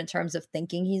episode in terms of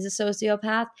thinking he's a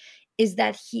sociopath, is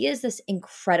that he is this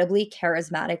incredibly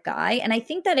charismatic guy. And I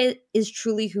think that it is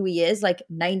truly who he is, like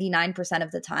 99%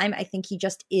 of the time. I think he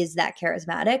just is that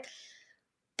charismatic.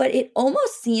 But it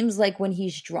almost seems like when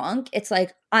he's drunk, it's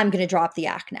like, I'm going to drop the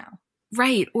act now.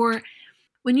 Right. Or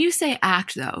when you say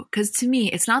act, though, because to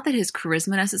me, it's not that his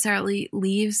charisma necessarily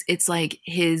leaves. It's like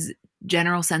his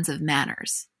general sense of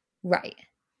manners. Right.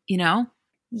 You know?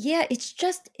 Yeah,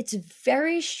 it's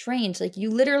very strange. Like you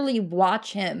literally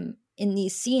watch him in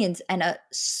these scenes and a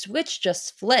switch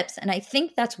just flips. And I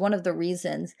think that's one of the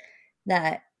reasons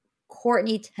that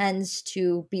Courtney tends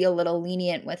to be a little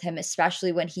lenient with him,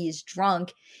 especially when he's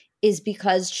drunk, is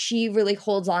because she really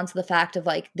holds on to the fact of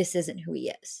like, this isn't who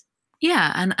he is.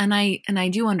 Yeah. And I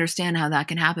do understand how that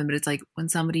can happen, but it's like when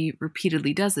somebody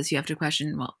repeatedly does this, you have to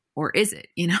question, well, or is it,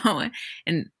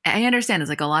 And I understand there's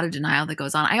like a lot of denial that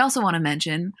goes on. I also want to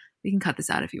mention, we can cut this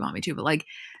out if you want me to, but like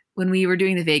when we were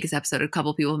doing the Vegas episode, a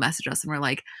couple people messaged us and were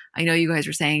like, I know you guys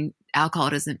were saying alcohol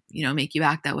doesn't, make you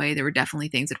act that way. There were definitely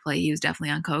things at play. He was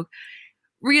definitely on coke.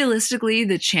 realistically,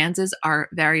 the chances are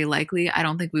very likely. I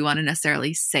don't think we want to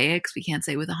necessarily say it because we can't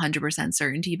say with 100%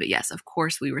 certainty. But yes, of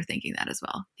course, we were thinking that as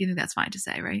well. Do you think that's fine to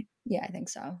say, right? Yeah, I think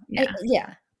so. Yeah.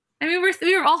 Yeah. I mean,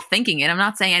 we were all thinking it. I'm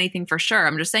not saying anything for sure.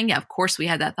 I'm just saying, yeah, of course we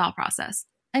had that thought process.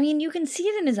 I mean, you can see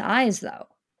it in his eyes, though.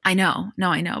 I know. No,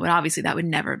 I know. But obviously that would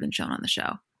never have been shown on the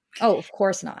show. Oh, of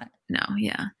course not. No,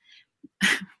 yeah.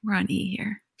 We're on E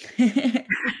here.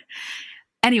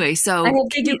 Anyway, so I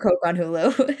hope they do Coke on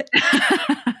Hulu.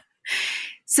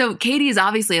 So Katie is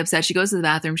obviously upset. She goes to the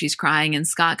bathroom. She's crying, and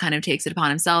Scott kind of takes it upon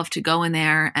himself to go in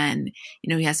there. And,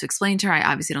 he has to explain to her, I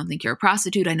obviously don't think you're a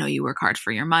prostitute. I know you work hard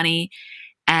for your money.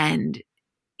 And,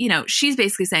 she's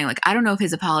basically saying, like, I don't know if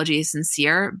his apology is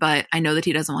sincere, but I know that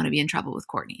he doesn't want to be in trouble with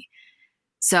Courtney.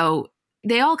 So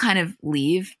they all kind of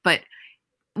leave. But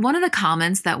one of the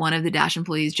comments that one of the Dash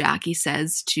employees, Jackie,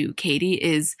 says to Katie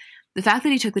is the fact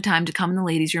that he took the time to come in the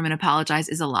ladies' room and apologize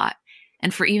is a lot.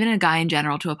 And for even a guy in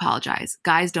general to apologize,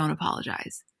 guys don't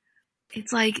apologize.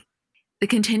 It's like the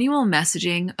continual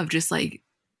messaging of just like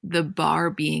the bar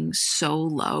being so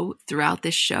low throughout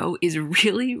this show is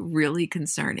really, really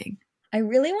concerning. I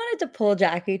really wanted to pull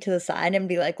Jackie to the side and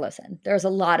be like, listen, there's a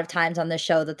lot of times on this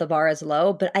show that the bar is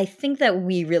low, but I think that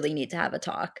we really need to have a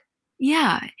talk.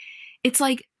 Yeah. It's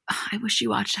like, I wish you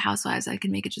watched Housewives. I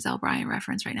could make a Giselle Bryant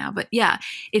reference right now. But yeah,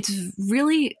 it's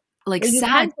really like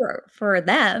sad for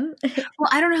them. Well,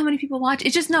 I don't know how many people watch.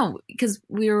 It's just because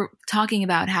we were talking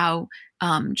about how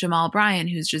Jamal Bryan,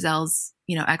 who's Giselle's,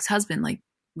 ex-husband, like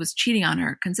was cheating on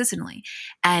her consistently.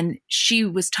 And she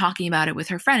was talking about it with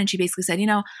her friend. And she basically said,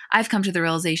 I've come to the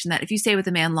realization that if you stay with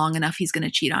a man long enough, he's going to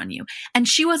cheat on you. And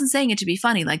she wasn't saying it to be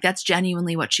funny. Like that's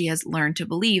genuinely what she has learned to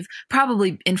believe,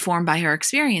 probably informed by her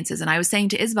experiences. And I was saying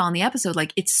to Isabel in the episode,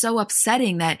 like, it's so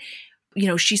upsetting that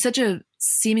she's such a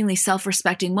seemingly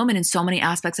self-respecting woman in so many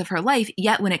aspects of her life.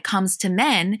 Yet when it comes to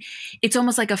men, it's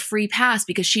almost like a free pass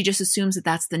because she just assumes that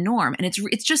that's the norm. And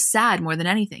it's just sad more than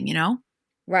anything,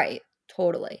 Right.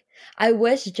 Totally. I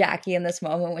wish Jackie in this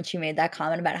moment, when she made that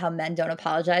comment about how men don't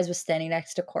apologize, was standing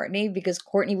next to Courtney, because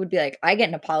Courtney would be like, I get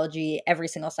an apology every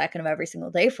single second of every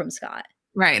single day from Scott.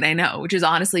 Right. I know, which is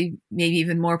honestly maybe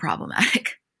even more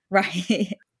problematic.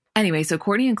 Right. Anyway, so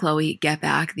Courtney and Chloe get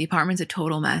back. The apartment's a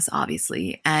total mess,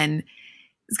 obviously. And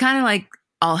it's kind of like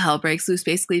all hell breaks loose,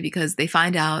 basically, because they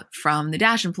find out from the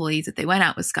Dash employees that they went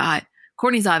out with Scott.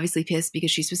 Courtney's obviously pissed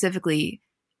because she specifically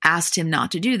asked him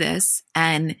not to do this.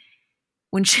 And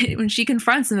when she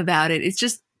confronts him about it,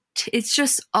 it's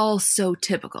just all so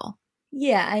typical.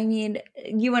 Yeah, I mean,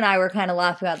 you and I were kind of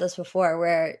laughing about this before,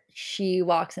 where she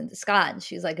walks into Scott and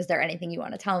she's like, is there anything you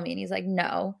want to tell me? And he's like,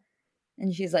 no.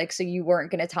 And she's like, so you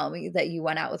weren't going to tell me that you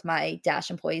went out with my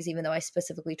Dash employees, even though I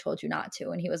specifically told you not to?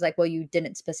 And he was like, well, you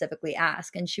didn't specifically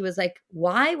ask. And she was like,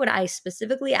 why would I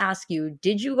specifically ask you?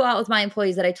 Did you go out with my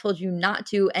employees that I told you not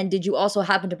to? And did you also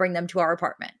happen to bring them to our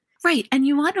apartment? Right. And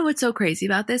you want to know what's so crazy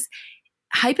about this?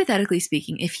 Hypothetically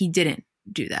speaking, if he didn't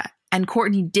do that and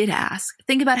Courtney did ask,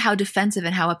 think about how defensive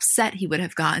and how upset he would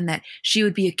have gotten that she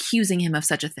would be accusing him of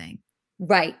such a thing.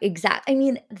 Right. Exactly. I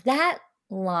mean, that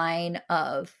line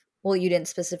of, well, you didn't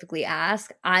specifically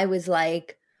ask, I was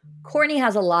like, Courtney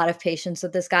has a lot of patience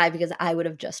with this guy, because I would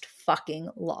have just fucking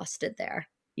lost it there.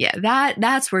 Yeah,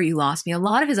 that's where you lost me. A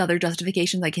lot of his other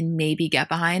justifications I can maybe get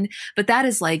behind, but that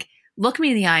is like, look me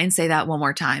in the eye and say that one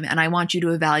more time. And I want you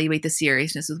to evaluate the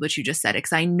seriousness with which you just said it,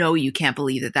 because I know you can't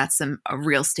believe that that's a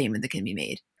real statement that can be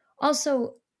made.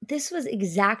 Also, this was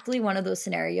exactly one of those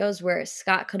scenarios where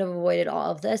Scott could have avoided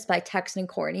all of this by texting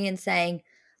Courtney and saying,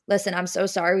 listen, I'm so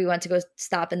sorry. We went to go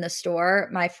stop in the store.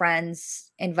 My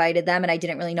friends invited them and I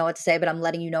didn't really know what to say, but I'm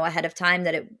letting you know ahead of time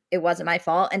that it wasn't my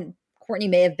fault. And Courtney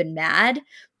may have been mad,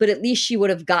 but at least she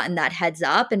would have gotten that heads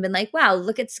up and been like, wow,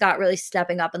 look at Scott really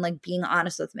stepping up and like being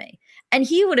honest with me. And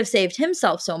he would have saved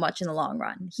himself so much in the long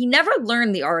run. He never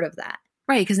learned the art of that.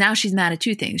 Right, because now she's mad at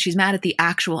two things. She's mad at the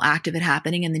actual act of it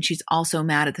happening, and then she's also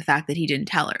mad at the fact that he didn't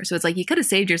tell her. So it's like you could have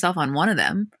saved yourself on one of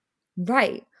them.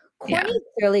 Right. Courtney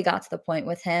clearly got to the point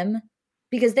with him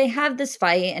because they have this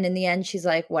fight, and in the end, she's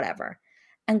like, whatever.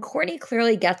 And Courtney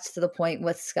clearly gets to the point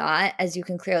with Scott, as you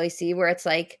can clearly see, where it's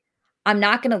like, I'm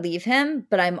not going to leave him,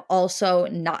 but I'm also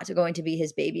not going to be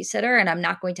his babysitter, and I'm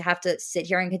not going to have to sit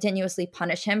here and continuously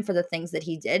punish him for the things that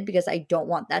he did, because I don't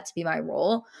want that to be my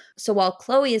role. So while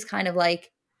Chloe is kind of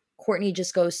like, Courtney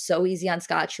just goes so easy on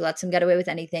Scott, she lets him get away with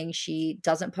anything, she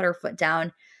doesn't put her foot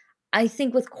down. I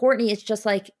think with Courtney, it's just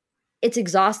like, it's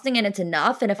exhausting and it's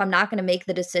enough. And if I'm not going to make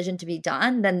the decision to be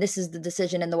done, then this is the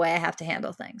decision and the way I have to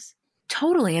handle things.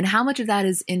 Totally. And how much of that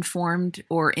is informed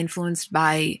or influenced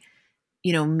by,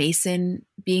 Mason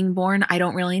being born? I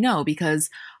don't really know, because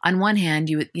on one hand,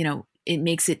 it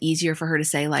makes it easier for her to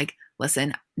say like,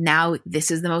 listen, now this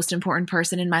is the most important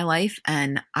person in my life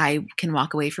and I can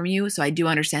walk away from you. So I do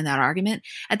understand that argument.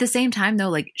 At the same time though,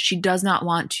 like she does not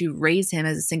want to raise him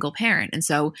as a single parent. And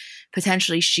so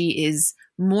potentially she is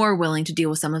more willing to deal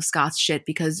with some of Scott's shit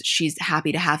because she's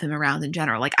happy to have him around in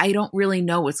general. Like I don't really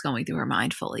know what's going through her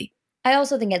mind fully. I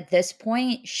also think at this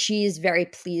point, she's very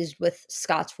pleased with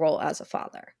Scott's role as a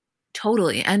father.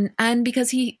 Totally. And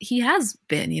because he has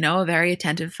been, you know, a very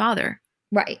attentive father.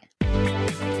 Right.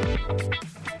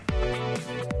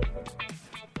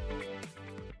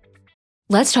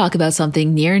 Let's talk about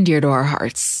something near and dear to our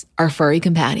hearts, our furry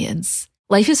companions.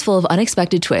 Life is full of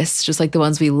unexpected twists, just like the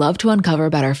ones we love to uncover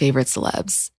about our favorite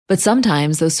celebs. But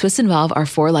sometimes those twists involve our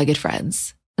four-legged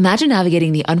friends. Imagine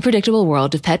navigating the unpredictable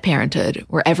world of pet parenthood,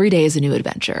 where every day is a new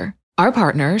adventure. Our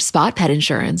partner, Spot Pet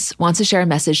Insurance, wants to share a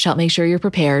message to help make sure you're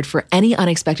prepared for any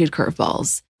unexpected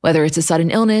curveballs, whether it's a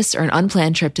sudden illness or an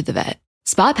unplanned trip to the vet.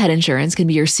 Spot Pet Insurance can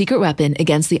be your secret weapon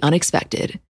against the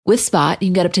unexpected. With Spot, you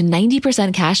can get up to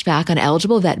 90% cash back on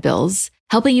eligible vet bills,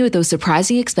 helping you with those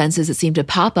surprising expenses that seem to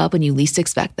pop up when you least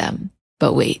expect them.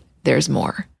 But wait, there's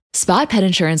more. Spot Pet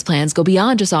Insurance plans go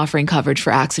beyond just offering coverage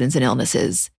for accidents and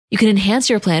illnesses. You can enhance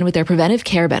your plan with their preventive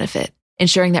care benefit,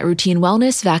 ensuring that routine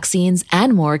wellness, vaccines,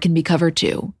 and more can be covered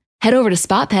too. Head over to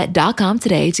spotpet.com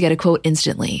today to get a quote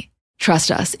instantly.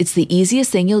 Trust us, it's the easiest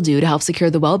thing you'll do to help secure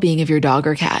the well-being of your dog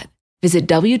or cat. Visit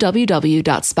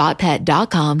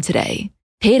www.spotpet.com today.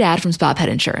 Paid ad from Spot Pet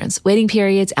Insurance. Waiting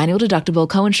periods, annual deductible,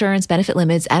 coinsurance, benefit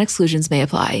limits, and exclusions may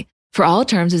apply. For all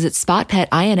terms, visit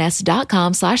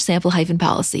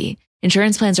spotpetins.com/sample-policy.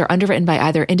 Insurance plans are underwritten by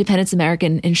either Independence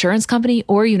American Insurance Company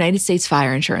or United States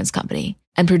Fire Insurance Company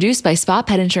and produced by Spot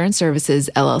Pet Insurance Services,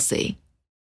 LLC.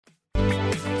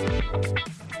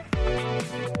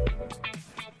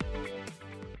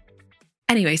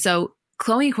 Anyway, so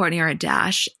Khloe and Kourtney are at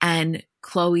Dash, and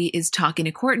Khloe is talking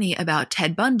to Kourtney about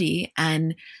Ted Bundy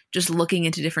and just looking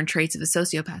into different traits of a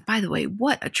sociopath. By the way,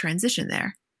 what a transition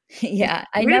there. Yeah,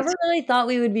 I never really thought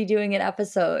we would be doing an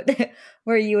episode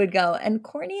where you would go. And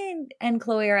Kourtney and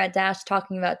Khloe are at Dash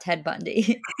talking about Ted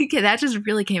Bundy. Okay, that just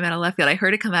really came out of left field. I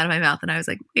heard it come out of my mouth and I was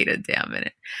like, wait a damn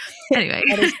minute. Anyway.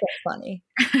 That is so funny.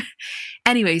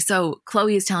 Anyway, so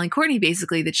Khloe is telling Kourtney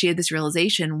basically that she had this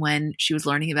realization when she was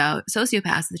learning about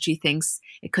sociopaths that she thinks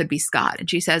it could be Scott. And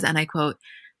she says, and I quote,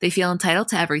 "They feel entitled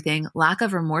to everything, lack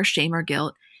of remorse, shame, or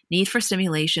guilt, need for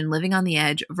stimulation, living on the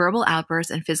edge, verbal outbursts,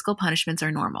 and physical punishments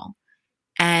are normal."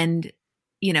 And,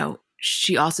 you know,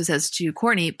 she also says to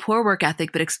Kourtney, "Poor work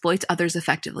ethic, but exploits others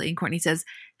effectively." And Kourtney says,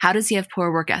 "How does he have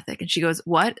poor work ethic?" And she goes,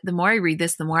 "What? The more I read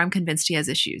this, the more I'm convinced he has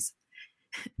issues."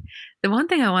 The one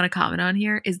thing I want to comment on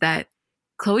here is that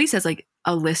Khloe says like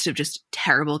a list of just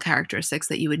terrible characteristics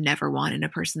that you would never want in a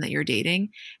person that you're dating.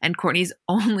 And Kourtney's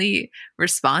only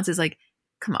response is like,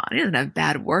 come on, he doesn't have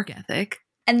bad work ethic.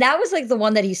 And that was like the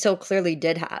one that he so clearly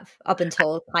did have up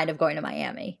until kind of going to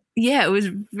Miami. Yeah, it was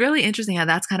really interesting how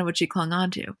that's kind of what she clung on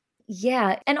to.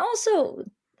 Yeah. And also,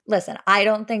 listen, I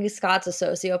don't think Scott's a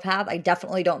sociopath. I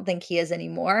definitely don't think he is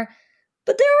anymore.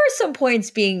 But there were some points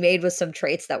being made with some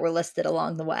traits that were listed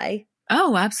along the way.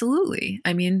 Oh, absolutely.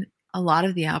 I mean, a lot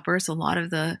of the outbursts, a lot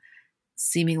of the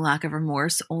seeming lack of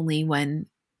remorse only when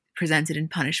presented in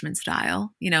punishment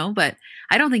style, you know, but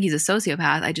I don't think he's a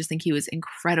sociopath. I just think he was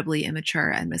incredibly immature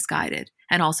and misguided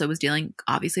and also was dealing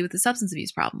obviously with the substance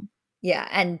abuse problem. Yeah.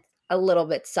 And a little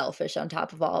bit selfish on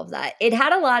top of all of that.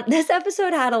 This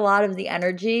episode had a lot of the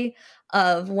energy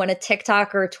of when a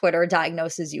TikTok or Twitter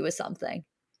diagnoses you with something.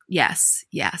 Yes.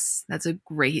 That's a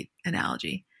great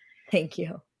analogy. Thank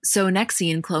you. So next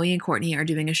scene, Khloe and Kourtney are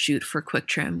doing a shoot for Quick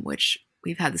Trim, which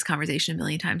we've had this conversation a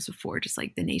million times before, just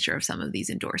like the nature of some of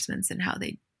these endorsements and how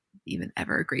they even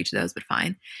ever agreed to those, but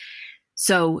fine.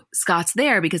 So Scott's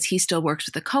there because he still works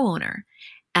with the co-owner.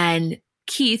 And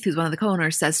Keith, who's one of the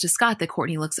co-owners, says to Scott that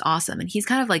Kourtney looks awesome. And he's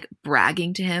kind of like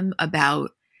bragging to him about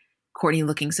Kourtney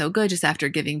looking so good just after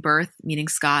giving birth, meaning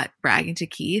Scott bragging to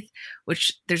Keith,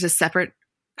 which there's a separate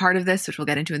part of this, which we'll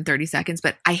get into in 30 seconds.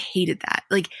 But I hated that.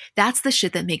 Like, that's the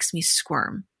shit that makes me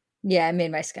squirm. Yeah, it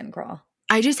made my skin crawl.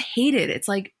 I just hate it. It's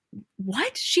like,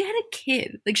 what? She had a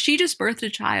kid. Like, she just birthed a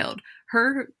child.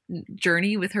 Her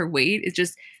journey with her weight is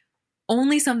just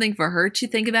only something for her to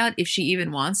think about if she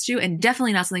even wants to, and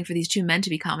definitely not something for these two men to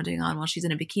be commenting on while she's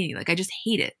in a bikini. Like, I just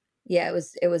hate it. Yeah,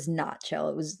 it was not chill.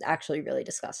 It was actually really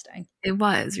disgusting. It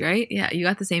was, right? Yeah, you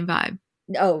got the same vibe.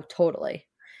 Oh, totally.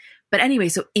 But anyway,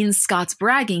 so in Scott's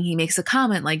bragging, he makes a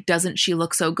comment like, doesn't she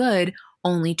look so good?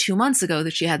 Only 2 months ago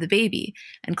that she had the baby.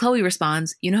 And Khloe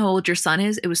responds, you know how old your son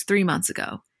is? It was 3 months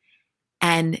ago.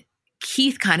 And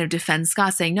Keith kind of defends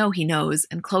Scott, saying, no, he knows.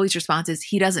 And Chloe's response is,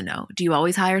 he doesn't know. Do you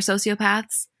always hire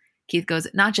sociopaths? Keith goes,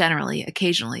 not generally,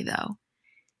 occasionally though.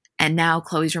 And now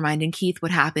Chloe's reminding Keith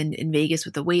what happened in Vegas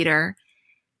with the waiter.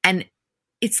 And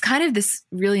it's kind of this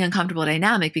really uncomfortable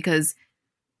dynamic because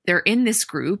they're in this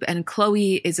group and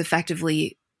Chloe is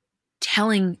effectively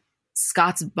telling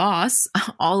Scott's boss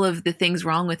all of the things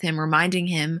wrong with him, reminding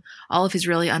him all of his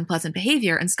really unpleasant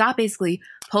behavior. And Scott basically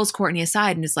pulls Courtney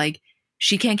aside and is like,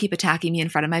 she can't keep attacking me in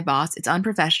front of my boss. It's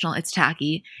unprofessional. It's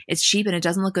tacky. It's cheap and it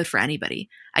doesn't look good for anybody.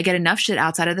 I get enough shit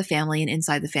outside of the family and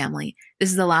inside the family. This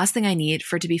is the last thing I need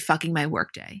for it to be fucking my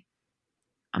workday.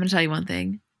 I'm going to tell you one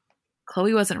thing.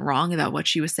 Chloe wasn't wrong about what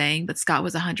she was saying, but Scott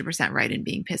was 100% right in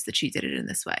being pissed that she did it in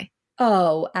this way.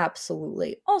 Oh,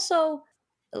 absolutely. Also,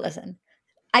 listen,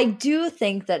 I do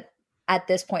think that at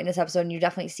this point in this episode, and you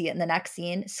definitely see it in the next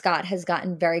scene, Scott has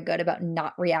gotten very good about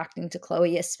not reacting to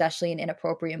Chloe, especially in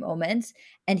inappropriate moments.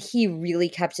 And he really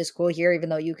kept his cool here, even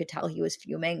though you could tell he was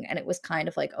fuming. And it was kind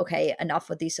of like, okay, enough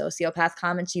with these sociopath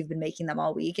comments. You've been making them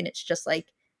all week. And it's just like,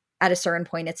 at a certain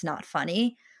point, it's not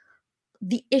funny.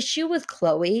 The issue with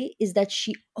Chloe is that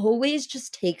she always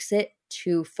just takes it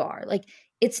too far. Like,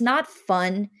 it's not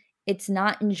fun. It's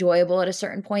not enjoyable at a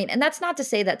certain point. And that's not to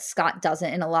say that Scott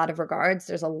doesn't in a lot of regards.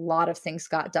 There's a lot of things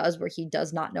Scott does where he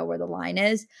does not know where the line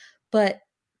is. But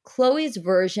Chloe's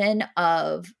version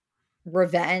of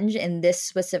revenge in this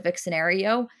specific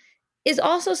scenario is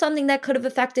also something that could have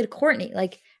affected Courtney.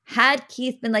 Like, had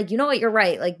Keith been like, you know what, you're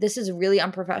right. Like, this is really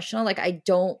unprofessional. Like, I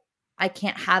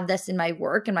can't have this in my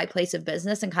work and my place of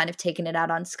business, and kind of taken it out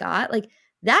on Scott. Like,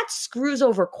 that screws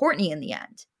over Courtney in the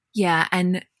end. Yeah.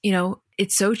 And, you know,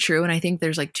 it's so true. And I think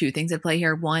there's like two things at play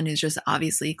here. One is just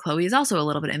obviously Chloe is also a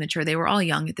little bit immature. They were all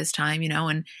young at this time, you know,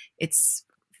 and it's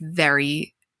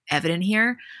very evident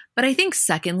here. But I think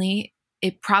secondly,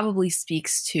 it probably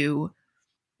speaks to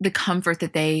the comfort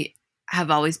that they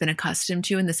have always been accustomed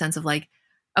to, in the sense of like,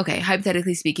 okay,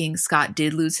 hypothetically speaking, Scott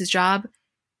did lose his job.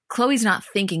 Chloe's not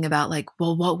thinking about like,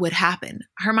 well, what would happen?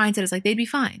 Her mindset is like, they'd be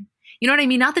fine. You know what I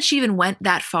mean? Not that she even went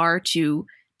that far to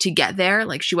get there.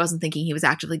 Like, she wasn't thinking he was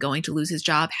actively going to lose his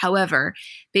job. However,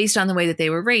 based on the way that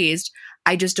they were raised,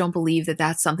 I just don't believe that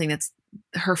that's something that's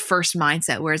her first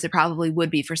mindset, whereas it probably would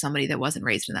be for somebody that wasn't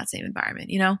raised in that same environment,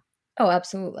 you know? Oh,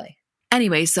 absolutely.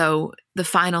 Anyway, so the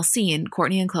final scene,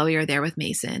 Courtney and Chloe are there with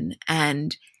Mason.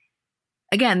 And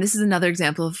again, this is another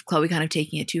example of Chloe kind of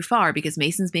taking it too far, because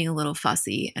Mason's being a little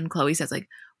fussy. And Chloe says like,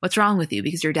 what's wrong with you?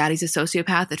 Because your daddy's a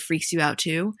sociopath that freaks you out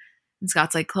too. And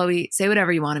Scott's like, Chloe, say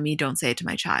whatever you want to me. Don't say it to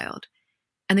my child.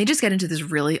 And they just get into this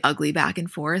really ugly back and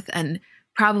forth. And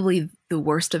probably the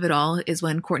worst of it all is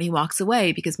when Courtney walks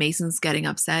away because Mason's getting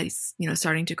upset. He's, you know,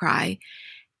 starting to cry.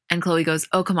 And Chloe goes,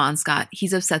 oh, come on, Scott.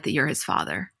 He's upset that you're his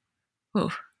father.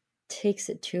 Ooh. Takes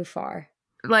it too far.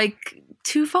 Like,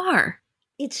 too far.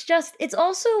 It's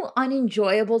also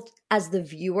unenjoyable as the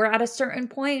viewer at a certain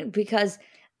point, because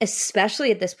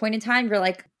especially at this point in time, you're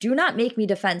like, do not make me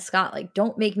defend Scott. Like,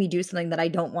 don't make me do something that I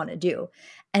don't want to do.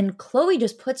 And Chloe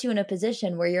just puts you in a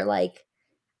position where you're like,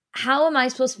 how am I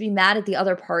supposed to be mad at the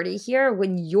other party here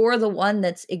when you're the one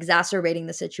that's exacerbating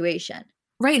the situation?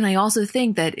 Right. And I also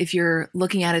think that if you're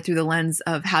looking at it through the lens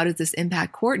of how does this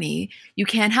impact Courtney, you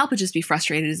can't help but just be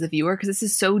frustrated as the viewer, because this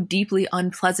is so deeply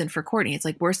unpleasant for Courtney. It's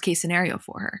like worst case scenario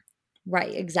for her.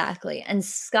 Right, exactly. And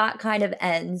Scott kind of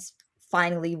ends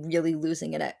finally really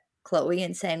losing it at Chloe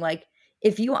and saying like,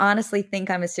 if you honestly think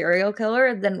I'm a serial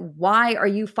killer, then why are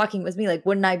you fucking with me? Like,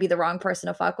 wouldn't I be the wrong person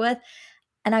to fuck with?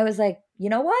 And I was like, you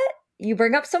know what? You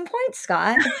bring up some points,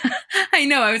 Scott. I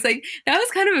know. I was like, that was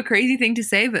kind of a crazy thing to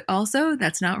say, but also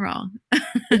that's not wrong.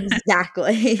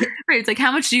 Exactly. Right. It's like,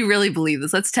 how much do you really believe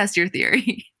this? Let's test your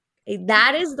theory.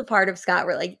 That is the part of Scott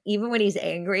where like, even when he's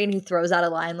angry and he throws out a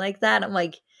line like that, I'm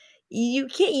like, you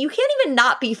can't even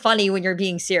not be funny when you're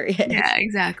being serious. Yeah,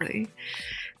 exactly.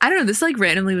 I don't know. This like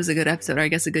randomly was a good episode, or I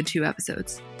guess a good 2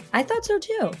 episodes. I thought so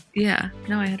too. Yeah.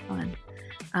 No, I had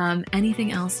fun.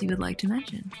 Anything else you would like to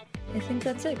mention? I think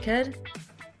that's it, kid.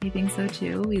 I think so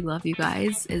too. We love you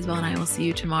guys. Isabel and I will see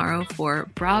you tomorrow for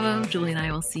Bravo. Julie and I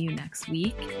will see you next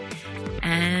week.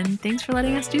 And thanks for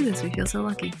letting us do this. We feel so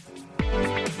lucky.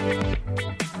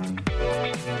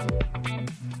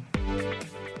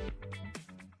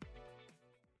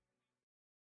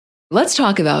 Let's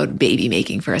talk about baby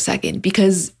making for a second,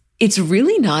 because it's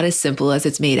really not as simple as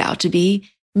it's made out to be,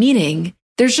 meaning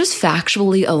there's just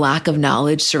factually a lack of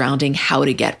knowledge surrounding how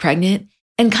to get pregnant.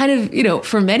 And kind of, you know,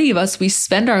 for many of us, we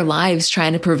spend our lives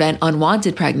trying to prevent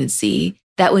unwanted pregnancy,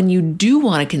 that when you do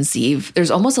want to conceive, there's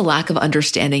almost a lack of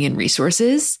understanding and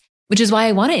resources, which is why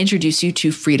I want to introduce you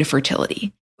to Frida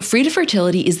Fertility. Frida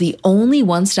Fertility is the only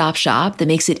one-stop shop that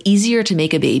makes it easier to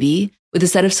make a baby, with a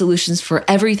set of solutions for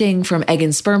everything from egg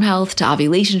and sperm health to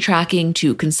ovulation tracking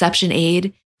to conception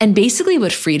aid. And basically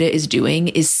what Frida is doing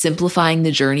is simplifying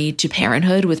the journey to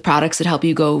parenthood with products that help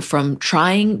you go from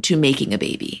trying to making a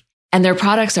baby. And their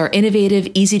products are innovative,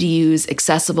 easy to use,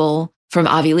 accessible, from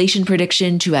ovulation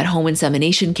prediction to at-home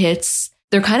insemination kits.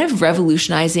 They're kind of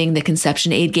revolutionizing the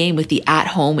conception aid game with the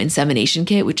at-home insemination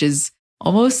kit, which is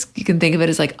almost, you can think of it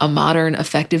as like a modern,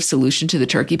 effective solution to the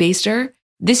turkey baster.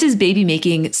 This is baby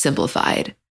making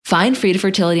simplified. Find Frida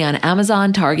Fertility on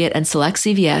Amazon, Target, and select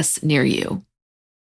CVS near you.